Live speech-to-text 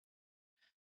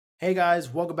Hey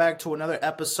guys, welcome back to another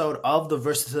episode of the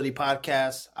Versatility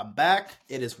Podcast. I'm back.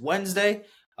 It is Wednesday.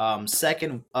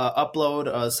 Second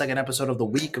second episode of the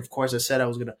week. Of course, I said I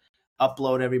was gonna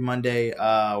upload every Monday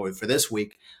for this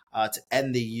week to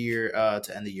end the year.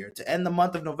 To end the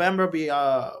month of November. Be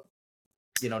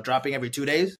dropping every 2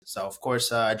 days. So of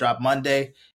course, I drop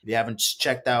Monday. If you haven't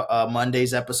checked out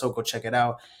Monday's episode, go check it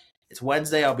out. It's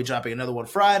Wednesday. I'll be dropping another one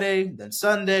Friday, then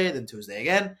Sunday, then Tuesday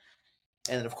again.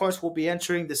 And then, of course, we'll be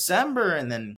entering December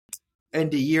and then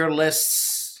into year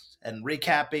lists and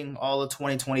recapping all of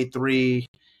 2023,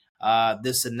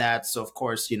 this and that. So, of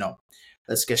course,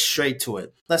 let's get straight to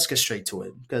it.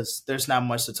 Because there's not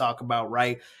much to talk about,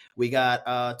 right? We got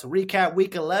to recap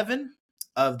week 11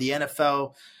 of the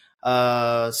NFL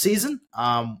season.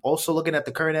 Also looking at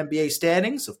the current NBA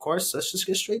standings, of course, let's just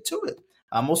get straight to it.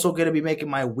 I'm also going to be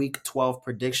making my week 12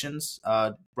 predictions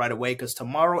right away because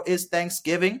tomorrow is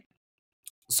Thanksgiving.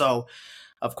 So,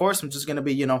 of course, I'm just going to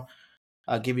be,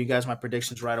 give you guys my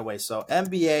predictions right away. So,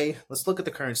 NBA, let's look at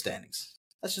the current standings.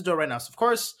 Let's just do it right now. So, of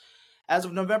course, as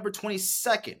of November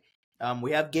 22nd,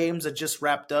 we have games that just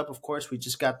wrapped up. Of course, we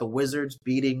just got the Wizards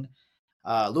losing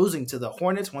to the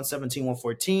Hornets,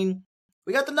 117-114.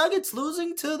 We got the Nuggets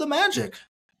losing to the Magic.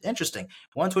 Interesting.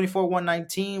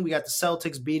 124-119. We got the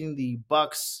Celtics beating the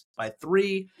Bucks by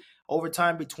 3.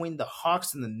 Overtime between the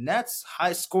Hawks and the Nets.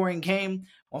 High scoring game,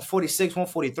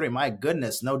 146-143. My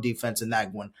goodness, no defense in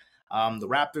that one. The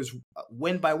Raptors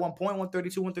win by 1 point,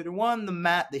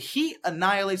 132-131. The Heat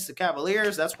annihilates the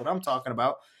Cavaliers. That's what I'm talking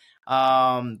about.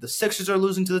 The Sixers are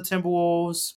losing to the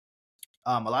Timberwolves.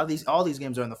 All these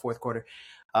games are in the fourth quarter.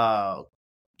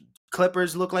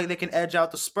 Clippers look like they can edge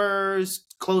out the Spurs.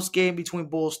 Close game between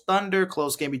Bulls, Thunder.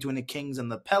 Close game between the Kings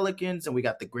and the Pelicans. And we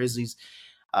got the Grizzlies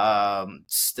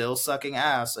still sucking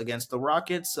ass against the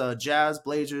Rockets, Jazz,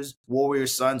 Blazers,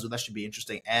 Warriors, Suns. Well, that should be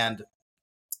interesting. And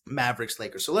Mavericks,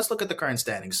 Lakers. So let's look at the current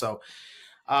standings. So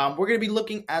we're going to be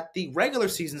looking at the regular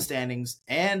season standings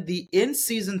and the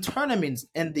in-season tournaments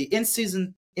and the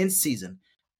in-season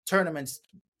tournaments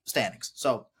standings.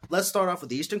 So let's start off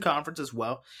with the Eastern Conference as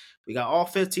well. We got all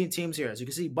 15 teams here. As you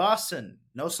can see, Boston,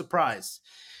 no surprise.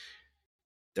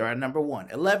 They're at number 1,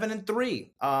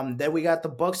 11-3. Then we got the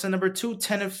Bucks at number 2,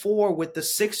 10-4, with the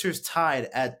Sixers tied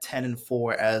at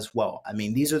 10-4 as well. I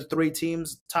mean, these are the 3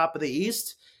 teams top of the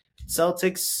East: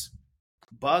 Celtics,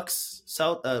 Bucks,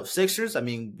 Sixers. I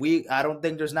mean, I don't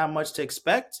think there's not much to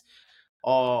expect.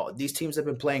 These teams have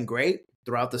been playing great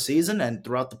throughout the season and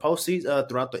throughout the postseason,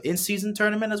 throughout the in-season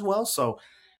tournament as well. So,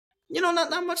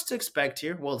 not much to expect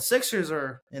here. Well, the Sixers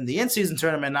are in the in-season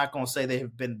tournament. Not going to say they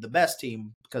have been the best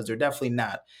team because they're definitely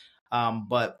not.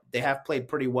 But they have played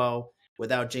pretty well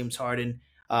without James Harden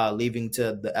leaving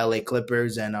to the LA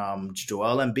Clippers and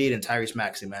Joel Embiid and Tyrese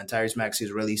Maxey. Man, Tyrese Maxey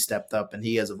has really stepped up and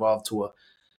he has evolved to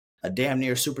a damn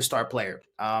near superstar player.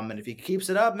 And if he keeps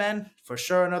it up, man, for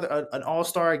sure an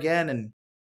all-star again, and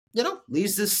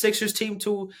leads this Sixers team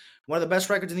to one of the best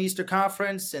records in the Eastern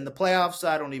Conference. In the playoffs,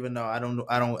 I don't even know. I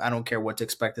don't care what to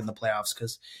expect in the playoffs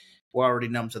because we're already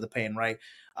numb to the pain, right?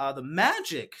 The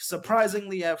Magic,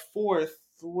 surprisingly at 4th.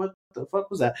 What the fuck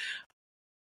was that?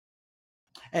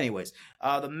 Anyways,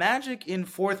 the Magic in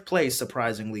 4th place,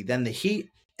 surprisingly. Then the Heat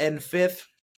in 5th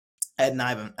at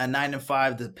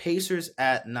 9-5. The Pacers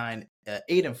at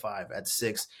 8-5 at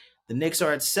 6. The Knicks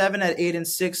are at 7 at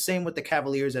 8-6. Same with the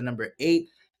Cavaliers at number 8.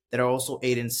 That are also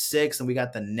 8-6, and we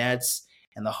got the Nets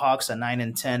and the Hawks at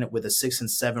 9-10 with a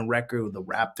 6-7 record. With the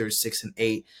Raptors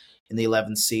 6-8 in the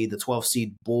 11th seed, the 12th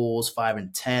seed Bulls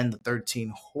 5-10, the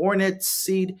 13 Hornets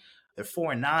seed they're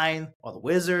 4-9. While the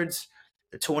Wizards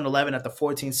they're 2-11 at the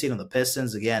 14th seed, on the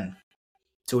Pistons again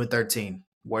 2-13,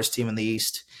 worst team in the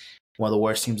East, one of the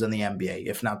worst teams in the NBA,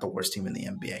 if not the worst team in the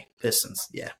NBA. Pistons,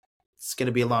 yeah, it's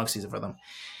gonna be a long season for them.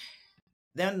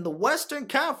 Then the Western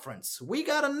Conference, we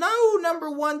got a number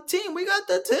 1 team. We got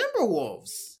the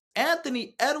Timberwolves.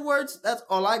 Anthony Edwards, that's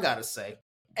all I got to say.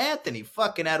 Anthony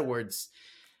fucking Edwards.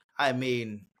 I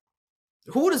mean,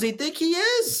 who does he think he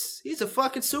is? He's a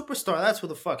fucking superstar. That's who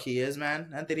the fuck he is,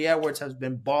 man. Anthony Edwards has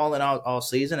been balling out all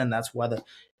season, and that's why the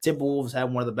Timberwolves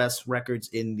have one of the best records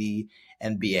in the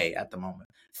NBA at the moment.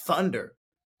 Thunder.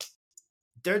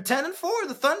 They're 10-4.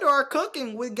 The Thunder are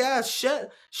cooking with guys. Chet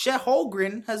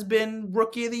Holmgren has been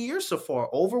Rookie of the Year so far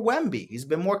over Wemby. He's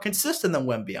been more consistent than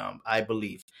Wemby, I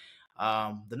believe.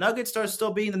 The Nuggets are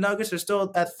still being the Nuggets. They're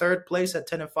still at 3rd place at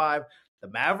 10-5. The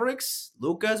Mavericks,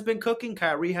 Luka has been cooking.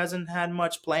 Kyrie hasn't had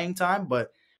much playing time,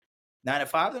 but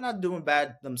 9-5, they're not doing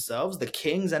bad themselves. The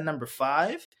Kings at number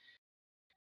 5,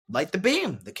 light the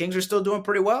beam. The Kings are still doing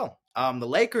pretty well. The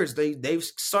Lakers, they've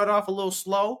started off a little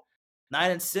slow,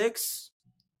 9-6.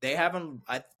 They haven't.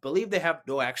 I believe they have.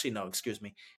 No, actually, no. Excuse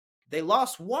me. They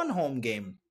lost one home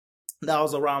game. That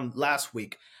was around last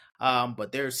week.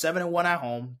 But they're 7-1 at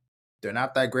home. They're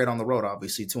not that great on the road,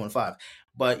 obviously 2-5.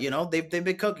 But they've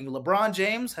been cooking. LeBron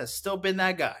James has still been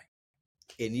that guy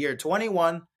in year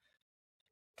 21,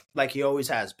 like he always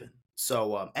has been.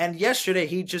 So and yesterday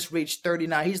he just reached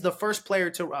 39. He's the first player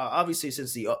to obviously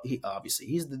since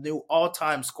he's the new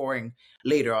all-time scoring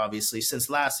leader obviously since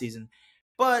last season.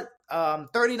 But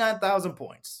 39,000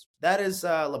 points. That is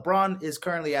LeBron is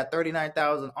currently at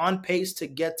 39,000 on pace to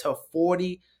get to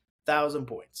 40,000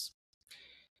 points.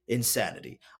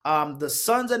 Insanity. The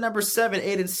Suns at number 7,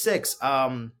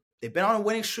 8-6. They've been on a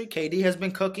winning streak. KD has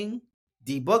been cooking.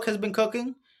 D Book has been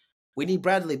cooking. We need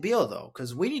Bradley Beal though,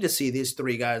 because we need to see these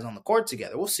three guys on the court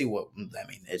together. We'll see what I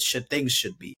mean. Things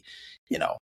should be,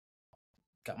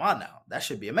 come on now. That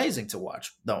should be amazing to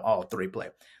watch them all three play.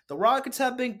 The Rockets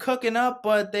have been cooking up,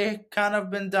 but they kind of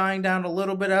been dying down a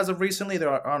little bit as of recently.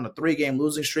 They're on a 3-game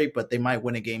losing streak, but they might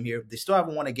win a game here. They still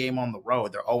haven't won a game on the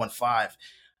road. They're 0-5,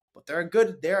 but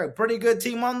they're a pretty good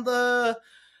team at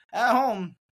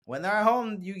home. When they're at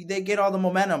home, they get all the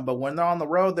momentum, but when they're on the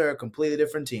road, they're a completely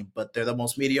different team. But they're the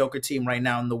most mediocre team right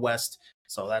now in the West,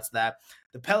 so that's that.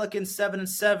 The Pelicans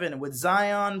 7-7 with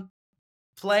Zion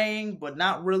playing, but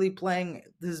not really playing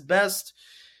his best.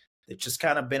 They've just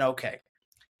kind of been okay.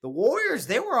 The Warriors,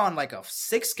 they were on like a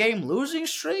 6-game losing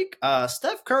streak.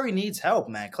 Steph Curry needs help,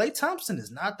 man. Klay Thompson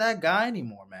is not that guy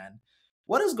anymore, man.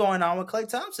 What is going on with Klay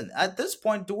Thompson? At this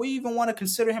point, do we even want to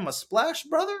consider him a splash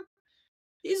brother?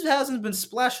 He hasn't been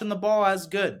splashing the ball as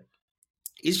good.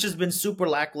 He's just been super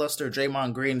lackluster.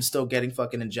 Draymond Green still getting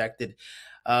fucking injected.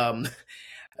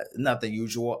 Not the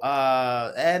usual.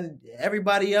 And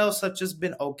everybody else have just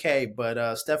been okay.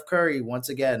 But Steph Curry, once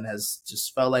again, has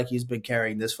just felt like he's been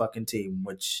carrying this fucking team,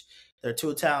 which they're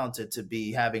too talented to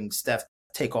be having Steph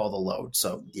take all the load.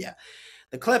 So, yeah.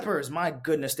 The Clippers, my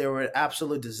goodness, they were an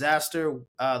absolute disaster.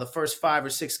 The first 5 or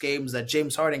 6 games that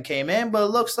James Harden came in, but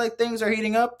it looks like things are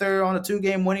heating up. They're on a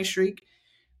 2-game winning streak.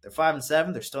 They're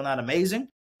 5-7. They're still not amazing.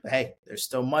 But hey, there's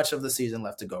still much of the season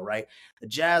left to go, right? The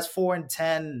Jazz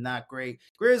 4-10, not great.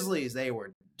 Grizzlies, they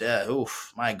were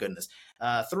my goodness.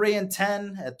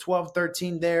 3-10 at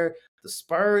 12-13 there. The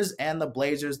Spurs and the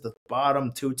Blazers, the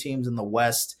bottom 2 teams in the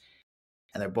West.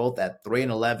 And they're both at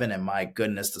 3-11. And my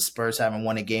goodness, the Spurs haven't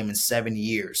won a game in 7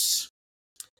 years.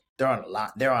 They're on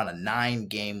a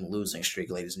 9-game losing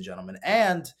streak, ladies and gentlemen.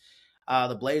 And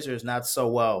the Blazers not so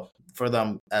well for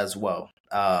them as well.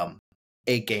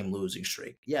 8-game losing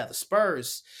streak. Yeah, the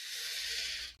Spurs.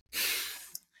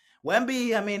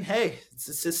 Wemby, I mean, hey,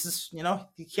 this is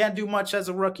you can't do much as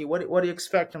a rookie. What do you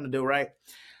expect him to do, right?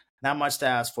 Not much to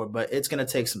ask for, but it's gonna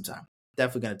take some time.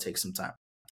 Definitely gonna take some time.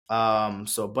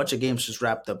 So a bunch of games just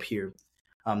wrapped up here.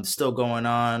 Still going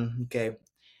on. Okay.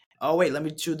 Oh wait, let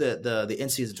me do the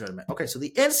in-season tournament. Okay, so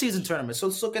the in-season tournament. So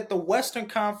let's look at the Western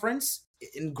Conference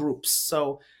in groups.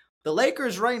 So the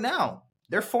Lakers right now,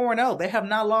 they're 4-0. They have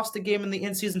not lost a game in the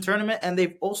in-season tournament, and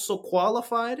they've also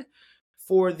qualified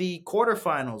for the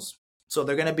quarterfinals. So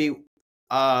they're going to be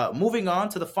moving on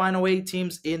to the final 8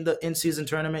 teams in the in-season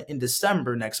tournament in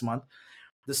December next month.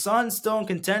 The Suns still in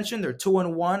contention. They're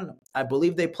 2-1. I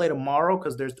believe they play tomorrow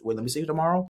because let me see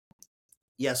tomorrow.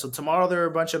 Yeah, so tomorrow there are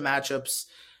a bunch of matchups.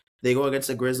 They go against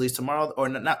the Grizzlies tomorrow, or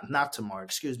not tomorrow,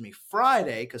 excuse me,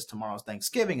 Friday, because tomorrow's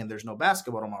Thanksgiving and there's no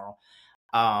basketball tomorrow.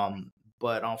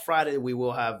 But on Friday, we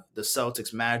will have the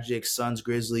Celtics, Magic, Suns,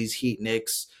 Grizzlies, Heat,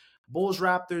 Knicks, Bulls,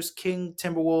 Raptors, King,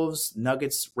 Timberwolves,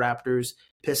 Nuggets, Raptors,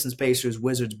 Pistons, Pacers,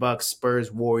 Wizards, Bucks,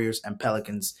 Spurs, Warriors, and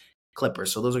Pelicans,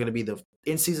 Clippers. So those are going to be the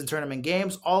in-season tournament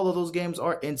games. All of those games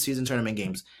are in-season tournament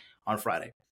games on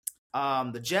Friday.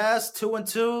 The Jazz,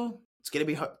 2-2. It's going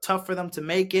to be tough for them to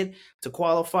make it, to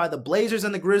qualify. The Blazers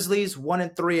and the Grizzlies,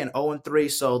 1-3 and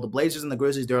 0-3. So the Blazers and the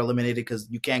Grizzlies, they're eliminated because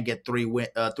you can't get 3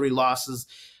 losses.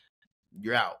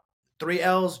 You're out. 3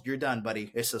 L's, you're done,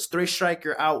 buddy. It's a 3-strike,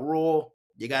 you're out rule.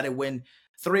 You got to win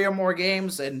 3 or more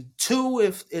games, and 2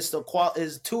 if it's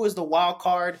two is the wild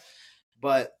card.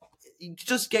 But you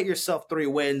just get yourself 3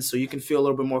 wins so you can feel a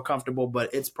little bit more comfortable.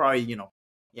 But it's probably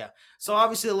yeah. So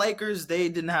obviously the Lakers, they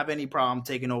didn't have any problem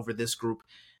taking over this group.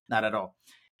 Not at all.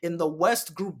 In the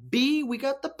West Group B, we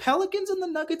got the Pelicans and the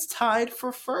Nuggets tied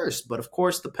for first. But of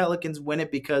course, the Pelicans win it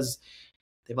because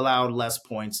they've allowed less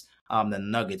points than the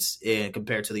Nuggets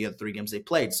compared to the other 3 games they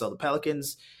played. So the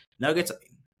Pelicans, Nuggets,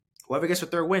 whoever gets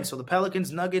their 3rd win. So the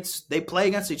Pelicans, Nuggets, they play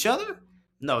against each other?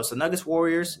 No, it's the Nuggets,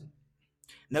 Warriors,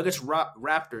 Nuggets,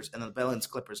 Raptors, and the Pelicans,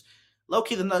 Clippers.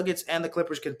 Low-key, the Nuggets and the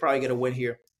Clippers could probably get a win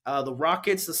here. The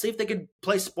Rockets, let's see if they could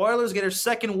play spoilers, get their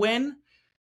 2nd win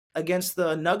against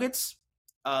the Nuggets.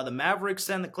 The Mavericks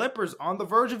and the Clippers on the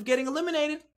verge of getting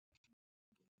eliminated.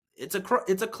 It's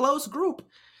a close group.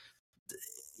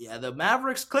 Yeah, the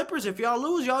Mavericks, Clippers. If y'all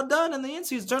lose, y'all done in the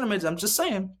in-season tournaments. I'm just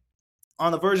saying,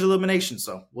 on the verge of elimination.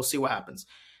 So we'll see what happens.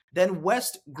 Then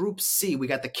West Group C, we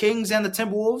got the Kings and the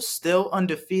Timberwolves still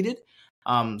undefeated.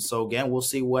 So again, we'll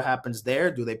see what happens there.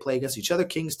 Do they play against each other?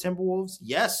 Kings, Timberwolves?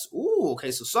 Yes. Ooh,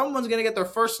 okay. So someone's gonna get their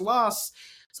first loss.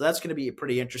 So that's gonna be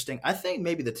pretty interesting. I think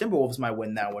maybe the Timberwolves might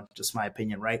win that one. Just my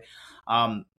opinion, right?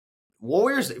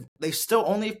 Warriors, they still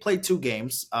only played 2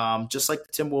 games, just like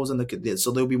the Timberwolves and the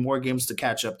so there'll be more games to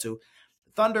catch up to.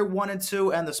 Thunder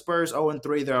 1-2 and the Spurs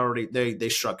 0-3. They're already they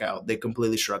struck out. They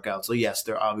completely struck out. So yes,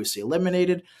 they're obviously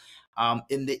eliminated.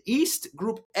 In the East,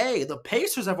 Group A, the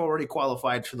Pacers have already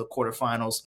qualified for the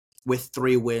quarterfinals with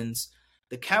 3 wins.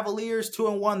 The Cavaliers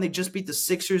 2-1. They just beat the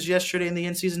Sixers yesterday in the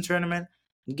in-season tournament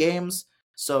games.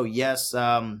 So yes,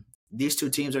 these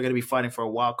 2 teams are going to be fighting for a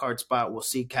wild card spot. We'll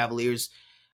see Cavaliers.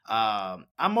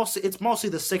 It's mostly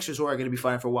the Sixers who are going to be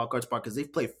fighting for a wild card spot because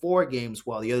they've played 4 games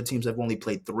while the other teams have only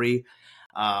played 3.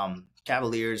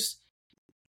 Cavaliers,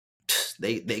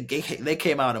 they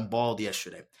came out and balled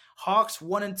yesterday. Hawks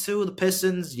 1-2. The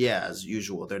Pistons, yeah, as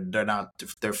usual,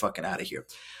 they're fucking out of here.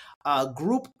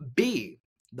 Group B,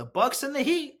 the Bucks and the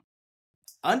Heat,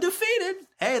 undefeated.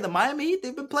 Hey, the Miami Heat,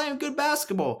 they've been playing good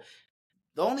basketball.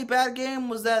 The only bad game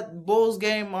was that Bulls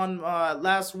game on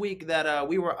last week that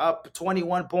we were up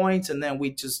 21 points and then we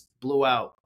just blew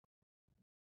out.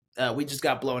 We just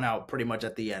got blown out pretty much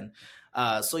at the end.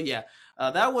 So yeah,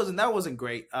 that wasn't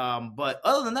great. But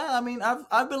other than that, I mean,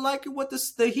 I've been liking what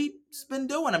the Heat's been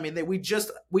doing. I mean, we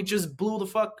just blew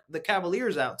the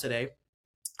Cavaliers out today.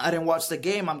 I didn't watch the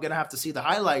game. I'm gonna have to see the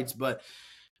highlights, but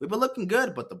we've been looking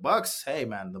good. But the Bucks, hey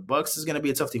man, the Bucks is gonna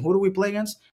be a tough team. Who do we play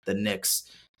against? The Knicks.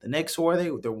 The Knicks, who are they?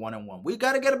 They're 1-1. We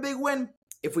got to get a big win.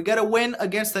 If we get a win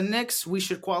against the Knicks, we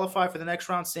should qualify for the next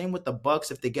round. Same with the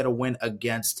Bucks if they get a win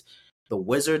against the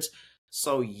Wizards.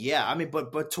 So, yeah, I mean,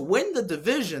 but to win the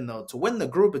division, though, to win the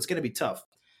group, it's going to be tough.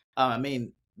 I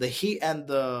mean, the Heat and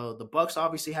the Bucks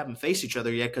obviously haven't faced each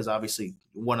other yet because obviously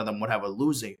one of them would have a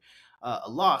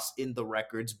loss in the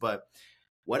records. But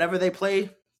whatever they play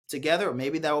together,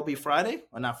 maybe that will be Friday.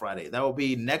 Or not Friday. That will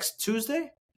be next Tuesday.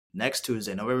 Next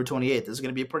Tuesday, November 28th. This is going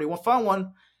to be a pretty fun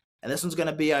one. And this one's going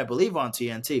to be, I believe, on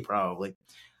TNT probably.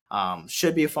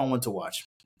 Should be a fun one to watch.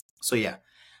 So, yeah.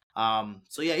 Both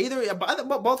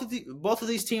of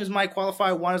these teams might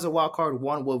qualify. One is a wild card.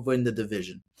 One will win the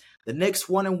division. The Knicks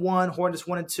 1-1, Hornets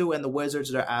 1-2, and the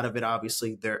Wizards are out of it.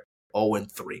 Obviously, they're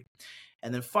 0-3.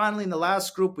 And then finally, in the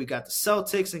last group, we got the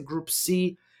Celtics in Group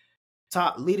C,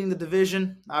 top leading the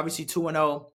division. Obviously,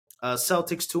 2-0.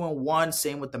 Celtics 2-1.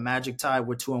 Same with the Magic tie.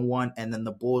 We're 2-1. And then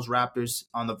the Bulls Raptors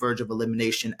on the verge of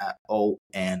elimination at 0-2.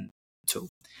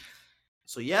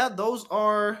 So yeah, those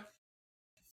are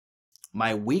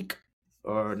my week,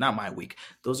 or not my week.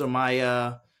 Those are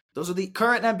the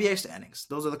current NBA standings.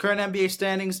 Those are the current NBA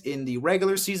standings in the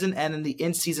regular season and in the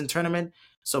in-season tournament.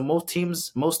 So most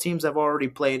teams have already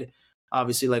played,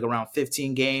 obviously, like around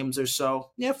 15 games or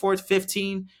so. Yeah,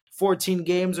 14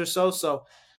 games or so. So,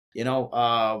 you know,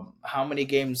 how many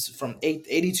games from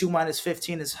 82 minus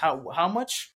 15 is how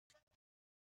much?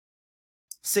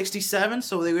 67.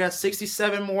 So we got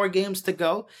 67 more games to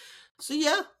go. So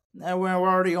yeah, we're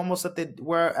already almost at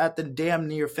the damn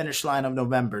near finish line of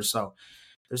November. So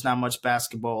there's not much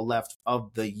basketball left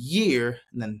of the year,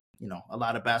 and then a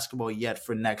lot of basketball yet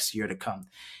for next year to come.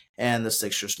 And the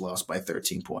Sixers lost by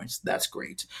 13 points. That's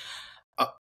great.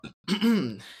 All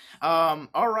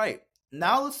right.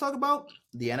 Now let's talk about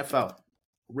the NFL.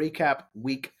 Recap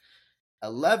week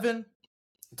 11. We'll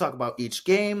talk about each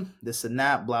game, this and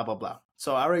that, blah, blah, blah.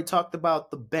 So I already talked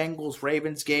about the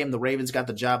Bengals-Ravens game. The Ravens got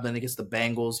the job done against the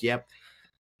Bengals. Yep.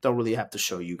 Don't really have to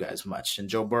show you guys much. And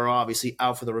Joe Burrow obviously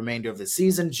out for the remainder of the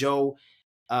season. Is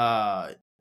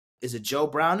it Joe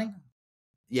Browning?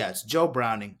 Yeah, it's Joe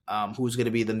Browning, who's going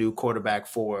to be the new quarterback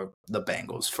for the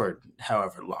Bengals for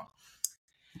however long.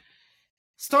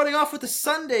 Starting off with the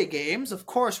Sunday games, of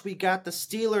course, we got the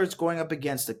Steelers going up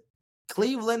against the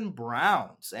Cleveland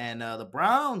Browns. And the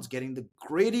Browns getting the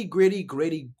gritty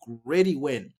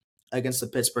win against the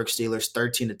Pittsburgh Steelers,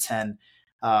 13-10.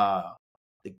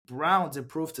 The Browns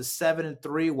improved to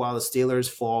 7-3, while the Steelers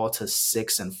fall to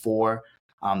 6-4.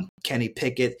 Kenny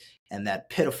Pickett and that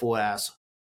pitiful ass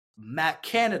Matt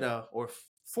Canada, or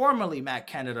formerly Matt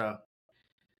Canada,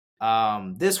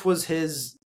 this was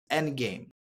his end game.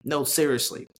 No,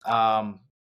 seriously.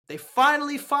 They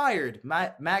finally fired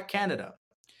Matt Canada,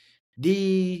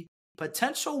 the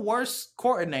potential worst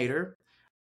coordinator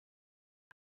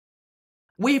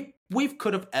we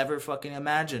could have ever fucking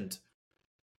imagined.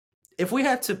 if we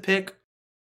had to pick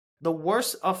the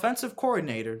worst offensive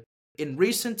coordinator in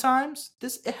recent times,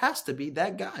 it has to be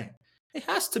that guy. It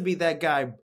has to be that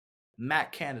guy,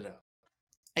 Matt Canada.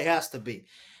 It has to be.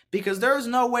 Because there is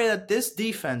no way that this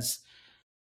defense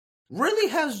really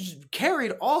has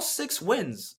carried all 6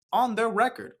 wins on their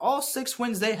record. All 6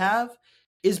 wins they have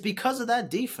is because of that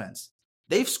defense.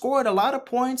 They've scored a lot of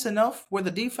points enough where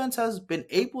the defense has been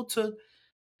able to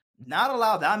not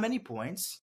allow that many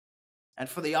points, and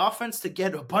for the offense to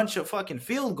get a bunch of fucking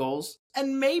field goals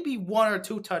and maybe 1 or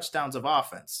 2 touchdowns of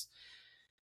offense.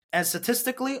 And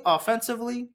statistically,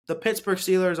 offensively, the Pittsburgh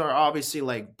Steelers are obviously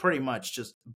like pretty much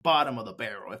just bottom of the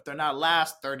barrel. If they're not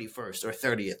last, 31st or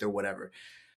 30th or whatever.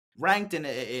 Ranked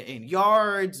in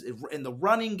yards, in the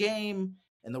running game,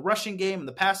 in the rushing game, in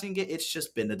the passing game, it's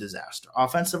just been a disaster.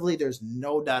 Offensively, there's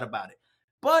no doubt about it.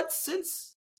 But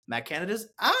since Matt Canada's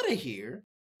out of here,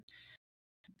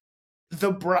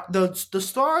 the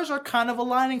stars are kind of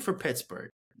aligning for Pittsburgh.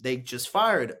 They just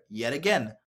fired, yet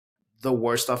again, the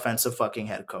worst offensive fucking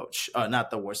head coach.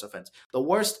 Not the worst the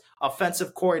worst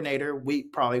offensive coordinator we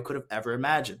probably could have ever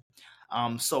imagined.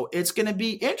 So it's going to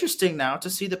be interesting now to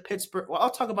see the Pittsburgh. Well, I'll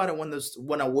talk about it when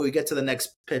we get to the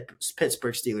next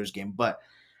Pittsburgh Steelers game. But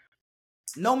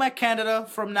no Matt Canada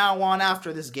from now on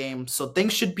after this game. So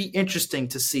things should be interesting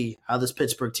to see how this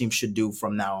Pittsburgh team should do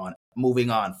from now on, moving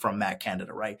on from Matt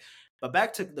Canada, right? But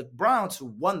back to the Browns who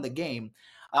won the game.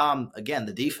 Again,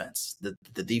 the defense.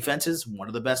 The defense is one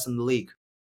of the best in the league.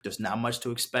 There's not much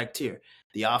to expect here.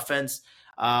 The offense,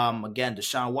 again,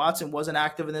 Deshaun Watson wasn't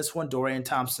active in this one. Dorian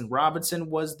Thompson-Robinson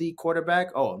was the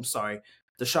quarterback. Oh, I'm sorry.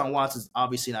 Deshaun Watson's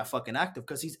obviously not fucking active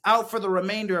because he's out for the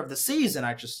remainder of the season.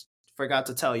 I just forgot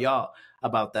to tell y'all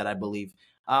about that, I believe.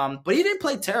 But he didn't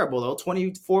play terrible, though.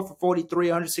 24 for 43,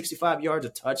 165 yards, a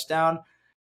touchdown.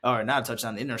 Or not a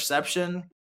touchdown, interception.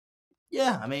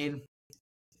 Yeah, I mean,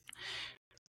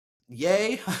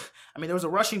 yay. I mean, there was a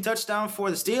rushing touchdown for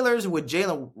the Steelers with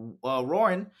Jaylen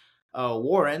Warren,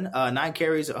 9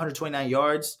 carries, 129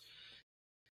 yards,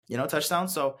 touchdown.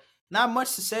 So not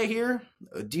much to say here.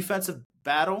 A defensive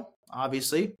battle,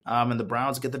 obviously. And the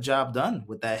Browns get the job done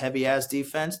with that heavy-ass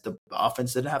defense. The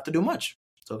offense didn't have to do much.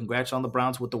 So congrats on the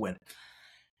Browns with the win.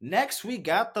 Next, we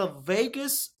got the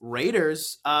Vegas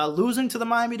Raiders losing to the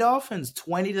Miami Dolphins,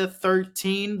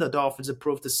 20-13. The Dolphins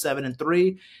improved to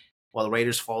 7-3, while the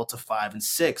Raiders fall to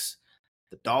 5-6.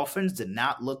 The Dolphins did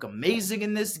not look amazing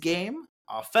in this game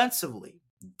offensively.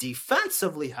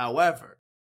 Defensively, however,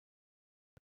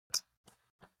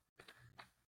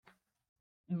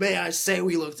 may I say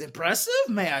we looked impressive?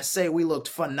 May I say we looked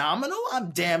phenomenal?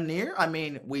 I'm damn near. I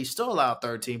mean, we still allowed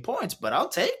 13 points, but I'll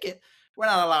take it. We're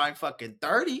not allowing fucking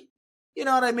 30. You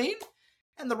know what I mean?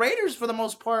 And the Raiders, for the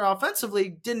most part, offensively,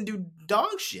 didn't do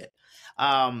dog shit.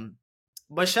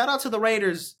 But shout out to the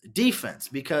Raiders defense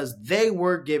because they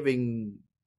were giving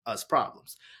us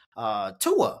problems.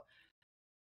 Tua,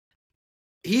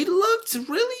 he looked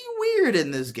really weird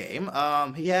in this game.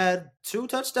 He had 2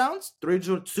 touchdowns,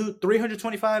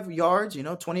 325 yards,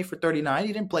 20 for 39.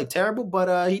 He didn't play terrible,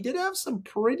 but he did have some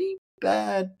pretty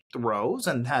bad throws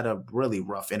and had a really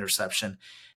rough interception,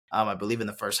 I believe in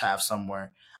the first half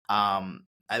somewhere.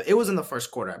 It was in the first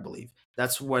quarter, I believe.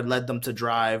 That's what led them to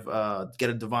drive,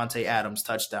 get a Devontae Adams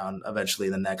touchdown eventually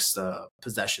in the next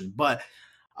possession. But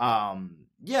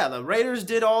yeah, the Raiders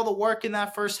did all the work in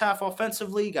that first half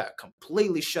offensively, got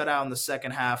completely shut out in the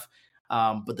second half.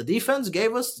 But the defense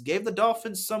gave the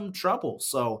Dolphins some trouble.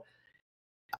 So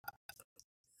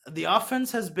the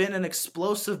offense has been an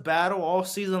explosive battle all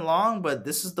season long, but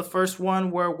this is the first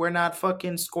one where we're not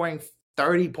fucking scoring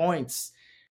 30 points.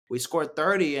 We scored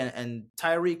 30, and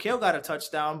Tyreek Hill got a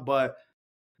touchdown, but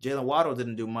Jalen Waddle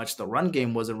didn't do much. The run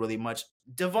game wasn't really much.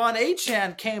 Devon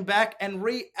Achane came back and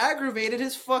re-aggravated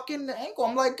his fucking ankle.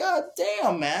 I'm like, God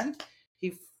damn, man.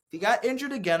 He got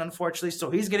injured again, unfortunately,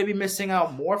 so he's going to be missing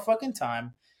out more fucking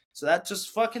time. So that just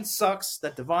fucking sucks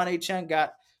that Devon Achane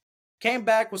came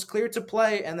back, was cleared to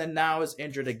play, and then now is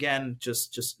injured again.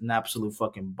 Just an absolute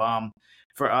fucking bomb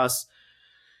for us.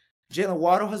 Jalen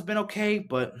Waddle has been okay,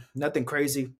 but nothing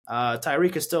crazy.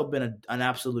 Tyreek has still been an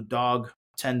absolute dog.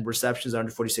 10 receptions,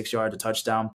 146 yards, a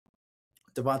touchdown.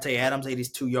 Devontae Adams,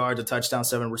 82 yards, a touchdown,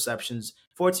 7 receptions.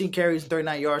 14 carries,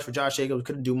 39 yards for Josh Jacobs.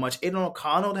 Couldn't do much. Aiden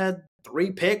O'Connell had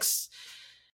 3 picks.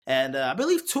 And I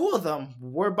believe 2 of them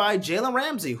were by Jalen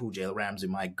Ramsey. Jalen Ramsey,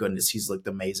 my goodness, he's looked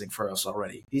amazing for us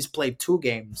already. He's played 2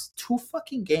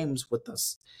 fucking games with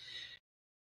us.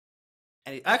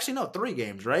 And 3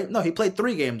 games, right? No, he played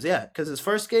 3 games, yeah. Because his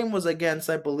first game was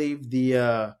against, I believe,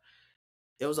 it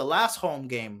was the last home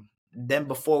game then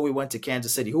before we went to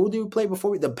Kansas City. Who did we play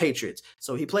before? The Patriots.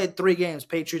 So he played 3 games: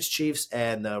 Patriots, Chiefs,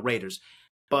 and Raiders.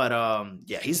 But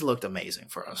yeah, he's looked amazing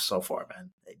for us so far,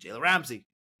 man. Hey, Jalen Ramsey,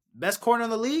 best corner in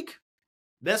the league,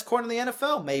 best corner in the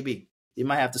NFL, maybe. You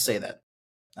might have to say that.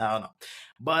 I don't know,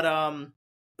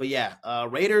 but yeah,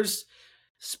 Raiders,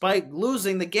 despite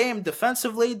losing the game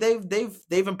defensively,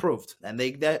 they've improved, and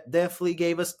they definitely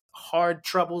gave us hard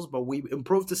troubles, but we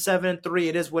improved to 7-3.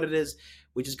 It is what it is.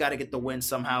 We just got to get the win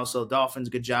somehow. So Dolphins,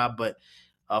 good job, but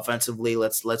offensively,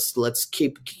 let's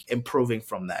keep improving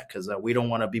from that, because we don't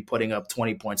want to be putting up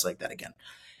 20 points like that again.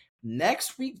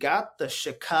 Next, we got the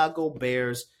Chicago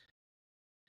Bears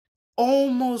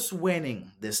almost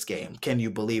winning this game. Can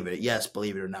you believe it? Yes,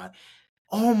 believe it or not.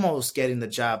 Almost getting the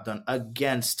job done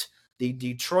against the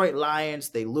Detroit Lions.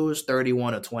 They lose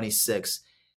 31-26.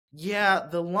 Yeah,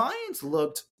 the Lions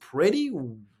looked pretty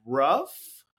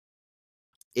rough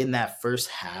in that first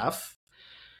half.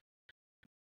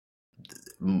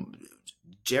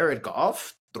 Jared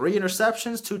Goff, 3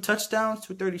 interceptions, 2 touchdowns,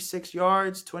 236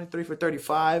 yards, 23 for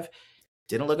 35.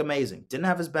 Didn't look amazing. Didn't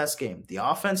have his best game. The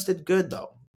offense did good,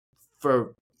 though,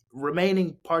 for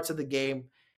remaining parts of the game.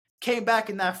 Came back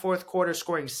in that fourth quarter,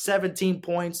 scoring 17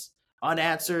 points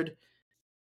unanswered.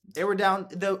 They were down.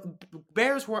 The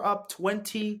Bears were up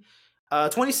 26-14.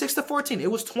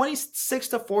 It was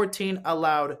 26-14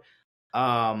 allowed.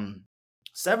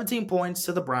 17 points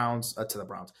to the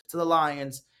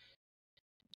Lions,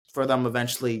 for them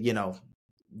eventually,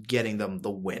 getting them the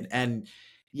win. And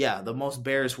yeah, the most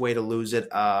Bears way to lose it.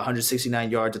 169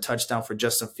 yards, a touchdown for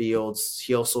Justin Fields.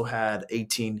 He also had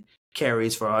 18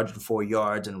 carries for 104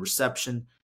 yards and 7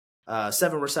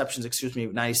 receptions,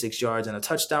 96 yards and a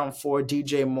touchdown for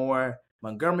DJ Moore.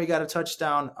 Montgomery got a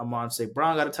touchdown. Amon-Ra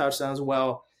Brown got a touchdown as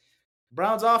well.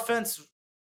 Browns offense,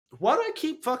 why do I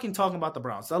keep fucking talking about the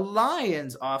Browns? The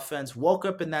Lions offense woke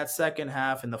up in that second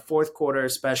half, in the fourth quarter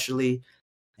especially,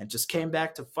 and just came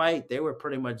back to fight. They were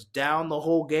pretty much down the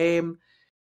whole game.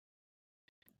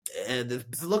 And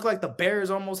it looked like the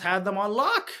Bears almost had them on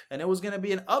lock, and it was going to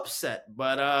be an upset.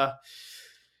 But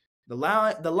the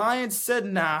Lions said,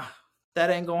 nah, that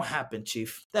ain't going to happen,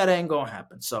 Chief. That ain't going to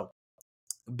happen. So,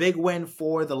 big win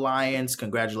for the Lions.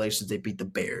 Congratulations, they beat the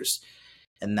Bears.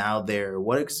 And now they're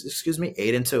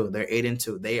 8-2. They're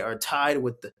 8-2. They are tied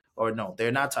with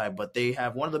they're not tied, but they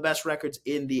have one of the best records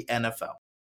in the NFL.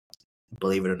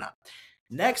 Believe it or not.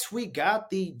 Next, we got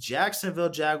the Jacksonville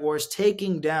Jaguars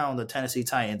taking down the Tennessee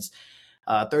Titans,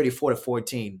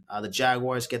 34-14. The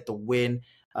Jaguars get the win.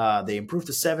 They improved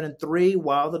to 7-3,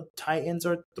 while the Titans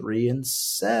are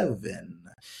 3-7.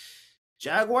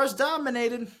 Jaguars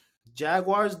dominated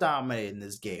in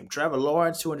this game. Trevor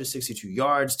Lawrence, 262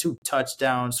 yards, 2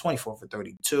 touchdowns, 24 for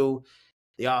 32.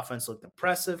 The offense looked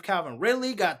impressive. Calvin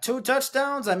Ridley got 2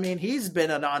 touchdowns. I mean, he's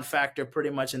been a non-factor pretty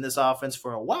much in this offense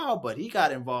for a while, but he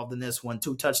got involved in this one.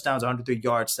 2 touchdowns, 103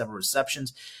 yards, 7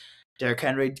 receptions. Derrick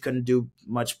Henry couldn't do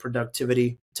much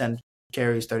productivity. 10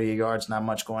 carries, 38 yards, not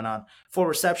much going on. 4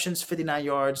 receptions, 59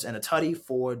 yards, and a tutty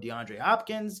for DeAndre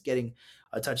Hopkins, getting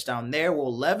a touchdown there.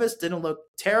 Will Levis didn't look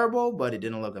terrible, but it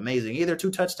didn't look amazing either.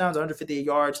 2 touchdowns, 158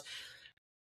 yards.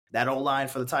 That O-line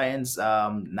for the Titans,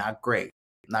 not great.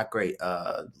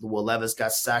 Will Levis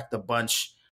got sacked a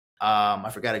bunch. I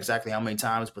forgot exactly how many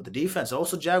times, but the defense,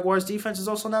 also Jaguars defense, is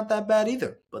also not that bad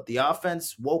either. But the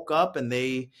offense woke up, and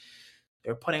they're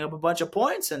putting up a bunch of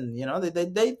points, and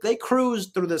they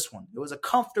cruised through this one. It was a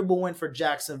comfortable win for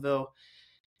Jacksonville.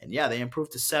 And yeah, they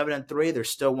improved to 7-3. They're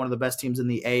still one of the best teams in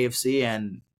the AFC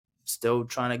and still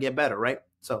trying to get better, right?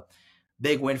 So,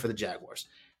 big win for the Jaguars.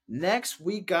 Next,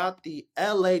 we got the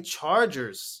LA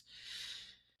Chargers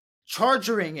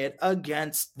charging it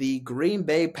against the Green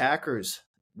Bay Packers,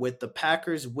 with the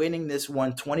Packers winning this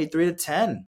one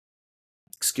 23-10.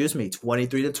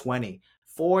 23-20.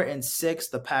 4-6,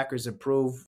 the Packers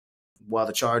improve, while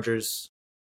the Chargers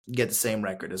get the same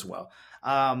record as well.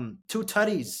 2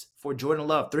 tutties for Jordan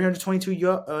Love, 322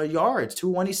 yards,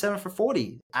 227 for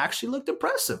 40. Actually looked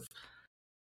impressive.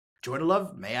 Jordan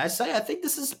Love, may I say, I think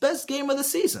this is his best game of the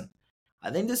season.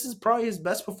 I think this is probably his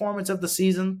best performance of the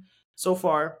season so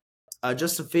far.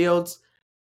 Justin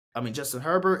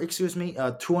Herbert,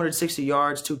 260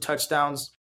 yards, 2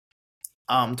 touchdowns,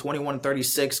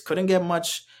 21-36. Couldn't get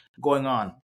much going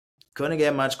on.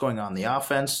 The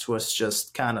offense was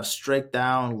just kind of straight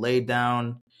down, laid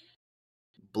down,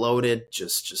 bloated,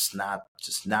 just not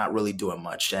really doing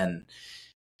much. And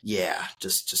yeah,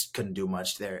 just couldn't do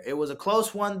much there. It was a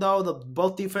close one, though.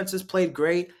 Both defenses played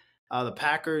great. The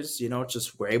Packers,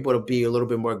 just were able to be a little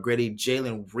bit more gritty.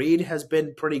 Jalen Reed has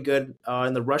been pretty good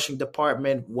in the rushing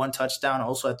department. 1 touchdown,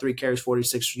 also had 3 carries,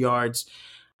 46 yards.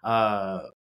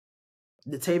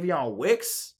 Latavion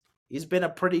Wicks, he's been a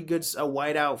pretty good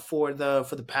wideout for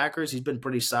the Packers. He's been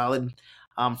pretty solid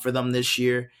for them this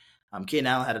year. Keenan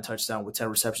Allen had a touchdown with 10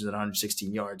 receptions and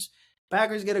 116 yards.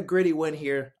 Packers get a gritty win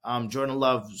here. Jordan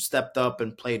Love stepped up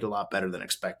and played a lot better than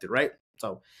expected, right?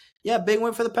 So, yeah, big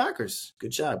win for the Packers.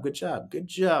 Good job,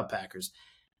 Packers.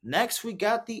 Next, we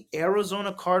got the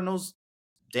Arizona Cardinals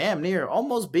damn near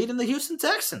almost beating the Houston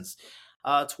Texans.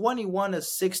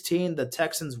 21-16. The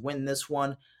Texans win this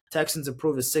one. Texans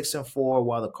improve to 6-4,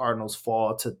 while the Cardinals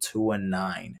fall to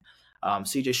 2-9.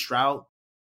 CJ Stroud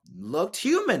looked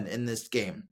human in this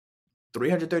game.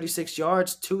 336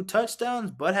 yards, 2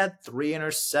 touchdowns, but had 3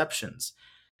 interceptions.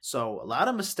 So a lot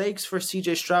of mistakes for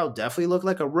CJ Stroud. Definitely looked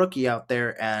like a rookie out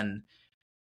there. And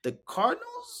the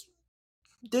Cardinals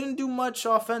didn't do much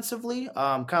offensively.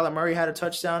 Kyler Murray had a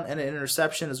touchdown and an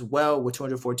interception as well with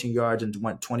 214 yards and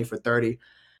went 20 for 30.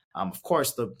 Of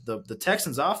course, the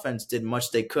Texans offense did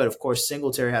much they could. Of course,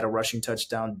 Singletary had a rushing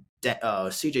touchdown.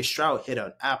 CJ Stroud hit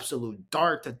an absolute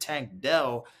dart to Tank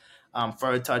Dell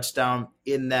for a touchdown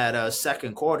in that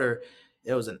second quarter.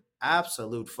 It was an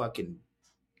absolute fucking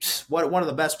one of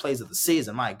the best plays of the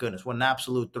season. My goodness, what an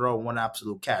absolute throw, one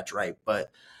absolute catch, right?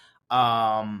 But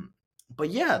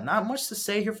yeah, not much to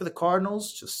say here for the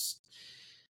Cardinals. Just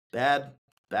bad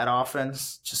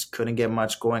offense. Just couldn't get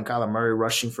much going. Kyler Murray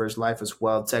rushing for his life as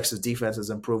well. Texas defense has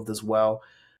improved as well.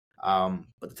 But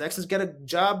the Texans get a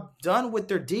job done with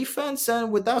their defense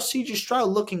and without CJ Stroud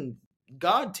looking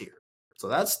god tier. So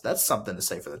that's something to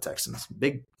say for the Texans.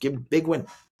 Big win.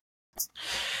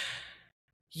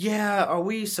 Yeah, are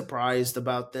we surprised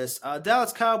about this?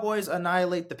 Dallas Cowboys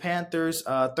annihilate the Panthers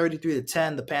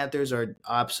 33-10. The Panthers are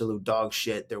absolute dog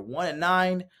shit. They're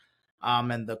 1-9.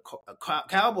 And the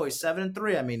Cowboys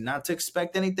 7-3. I mean, not to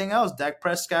expect anything else. Dak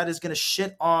Prescott is gonna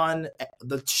shit on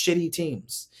the shitty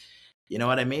teams. You know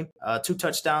what I mean? 2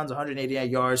 touchdowns,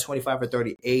 188 yards, 25 for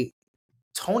 38.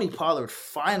 Tony Pollard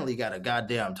finally got a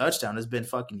goddamn touchdown. It's been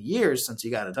fucking years since he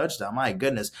got a touchdown. My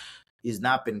goodness, he's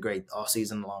not been great all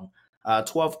season long.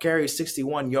 12 carries,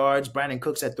 61 yards. Brandon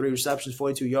Cooks had 3 receptions,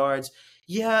 42 yards.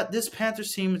 Yeah, this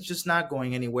Panthers team is just not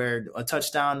going anywhere. A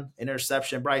touchdown,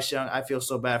 interception. Bryce Young, I feel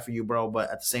so bad for you, bro.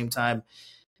 But at the same time,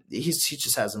 he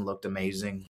just hasn't looked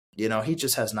amazing. You know, he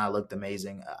just has not looked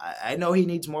amazing. I know he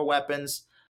needs more weapons,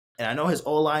 and I know his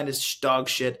O-line is dog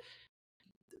shit.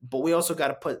 But we also got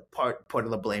to put part of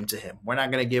the blame to him. We're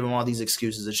not going to give him all these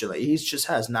excuses and shit. Like, he just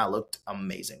has not looked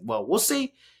amazing. Well, we'll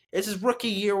see. It's his rookie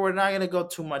year. We're not going to go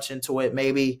too much into it.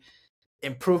 Maybe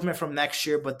improvement from next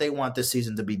year, but they want this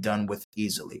season to be done with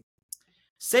easily.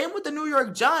 Same with the New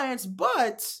York Giants,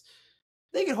 but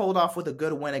they can hold off with a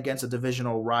good win against a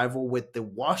divisional rival with the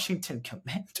Washington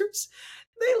Commanders.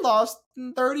 They lost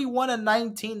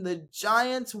 31-19. The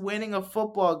Giants winning a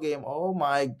football game. Oh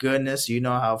my goodness. You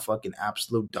know how fucking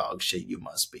absolute dog shit you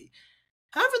must be.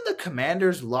 Haven't the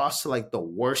Commanders lost to like the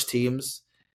worst teams?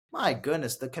 My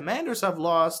goodness. The Commanders have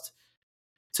lost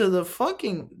to the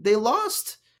fucking. They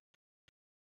lost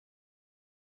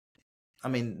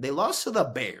to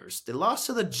the Bears. They lost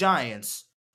to the Giants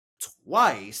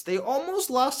twice. They almost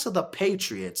lost to the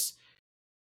Patriots.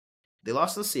 They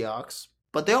lost to the Seahawks.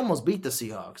 But they almost beat the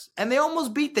Seahawks. And they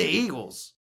almost beat the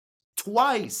Eagles.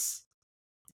 Twice.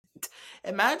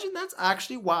 Imagine that's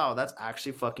actually, wow, that's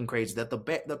actually fucking crazy. That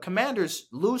the Commanders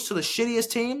lose to the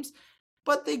shittiest teams,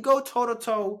 but they go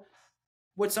toe-to-toe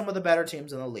with some of the better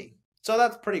teams in the league. So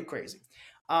that's pretty crazy.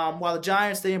 While the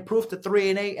Giants, they improve to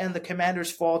 3-8, and the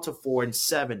Commanders fall to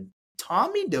 4-7.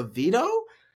 Tommy DeVito?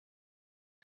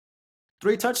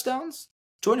 3 touchdowns?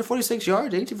 246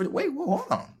 yards? 18 for... Wait,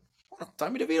 hold on.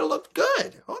 Tommy DeVito looked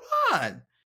good. Hold on.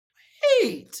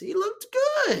 Wait, he looked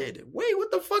good. Wait, what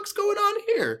the fuck's going on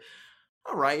here?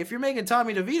 All right, if you're making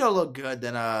Tommy DeVito look good,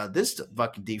 then this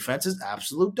fucking defense is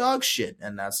absolute dog shit,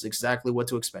 and that's exactly what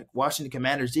to expect. Washington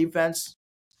Commanders defense,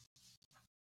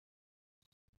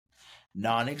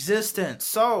 non-existent.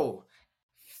 So,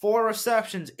 4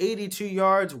 receptions, 82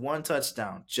 yards, 1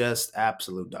 touchdown. Just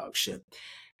absolute dog shit.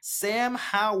 Sam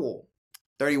Howell,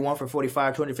 31 for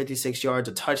 45, 256 yards,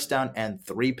 a touchdown, and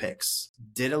 3 picks.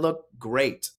 Didn't look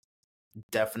great.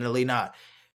 Definitely not.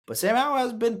 But Sam Howell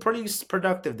has been pretty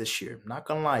productive this year. Not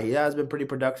going to lie. He has been pretty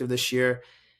productive this year.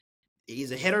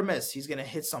 He's a hit or miss. He's going to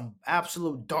hit some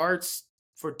absolute darts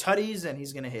for tutties, and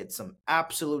he's going to hit some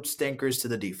absolute stinkers to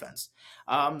the defense.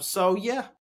 So, yeah,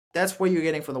 that's what you're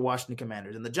getting from the Washington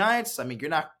Commanders. And the Giants, I mean, you're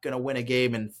not going to win a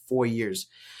game in 4 years.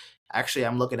 Actually,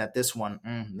 I'm looking at this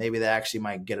one. Maybe they actually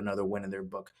might get another win in their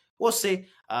book. We'll see.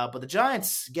 But the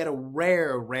Giants get a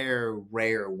rare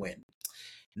win.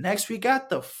 Next, we got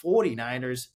the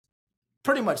 49ers.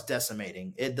 pretty much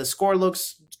decimating. The score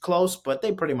looks close, but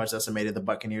they pretty much decimated the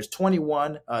Buccaneers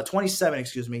 27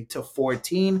 to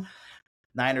 14.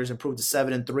 Niners improved to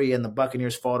 7-3, and the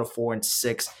Buccaneers fall to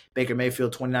 4-6. Baker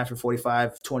Mayfield 29 for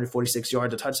 45, 246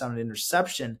 yards, a touchdown and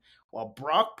interception, while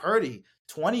Brock Purdy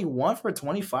 21 for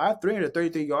 25,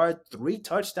 333 yards, 3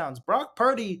 touchdowns. Brock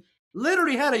Purdy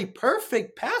literally had a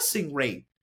perfect passing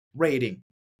rating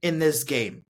in this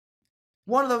game.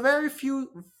 One of the very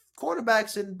few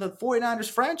quarterbacks in the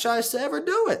 49ers franchise to ever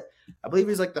do it. I believe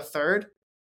he's like the third.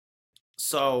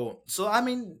 So I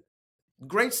mean,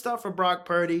 great stuff for Brock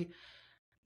Purdy.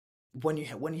 When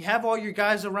you have all your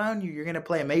guys around you, you're gonna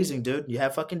play amazing, dude. You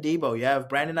have fucking Debo, you have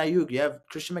Brandon Ayuk, you have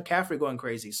Christian McCaffrey going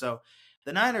crazy. So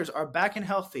the Niners are back and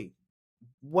healthy.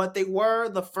 What they were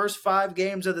the first 5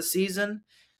 games of the season,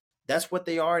 that's what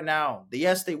they are now.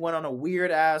 Yes, they went on a weird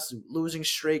ass losing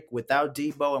streak without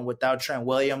Debo and without Trent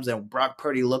Williams and Brock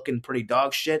Purdy looking pretty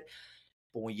dog shit.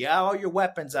 But when you have all your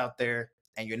weapons out there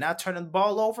and you're not turning the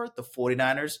ball over, the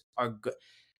 49ers are good.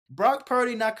 Brock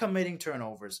Purdy not committing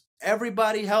turnovers.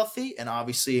 Everybody healthy, and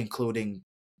obviously including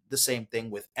the same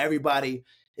thing with everybody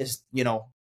is,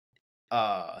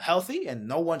 healthy and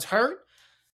no one's hurt.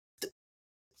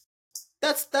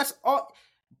 That's all.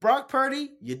 Brock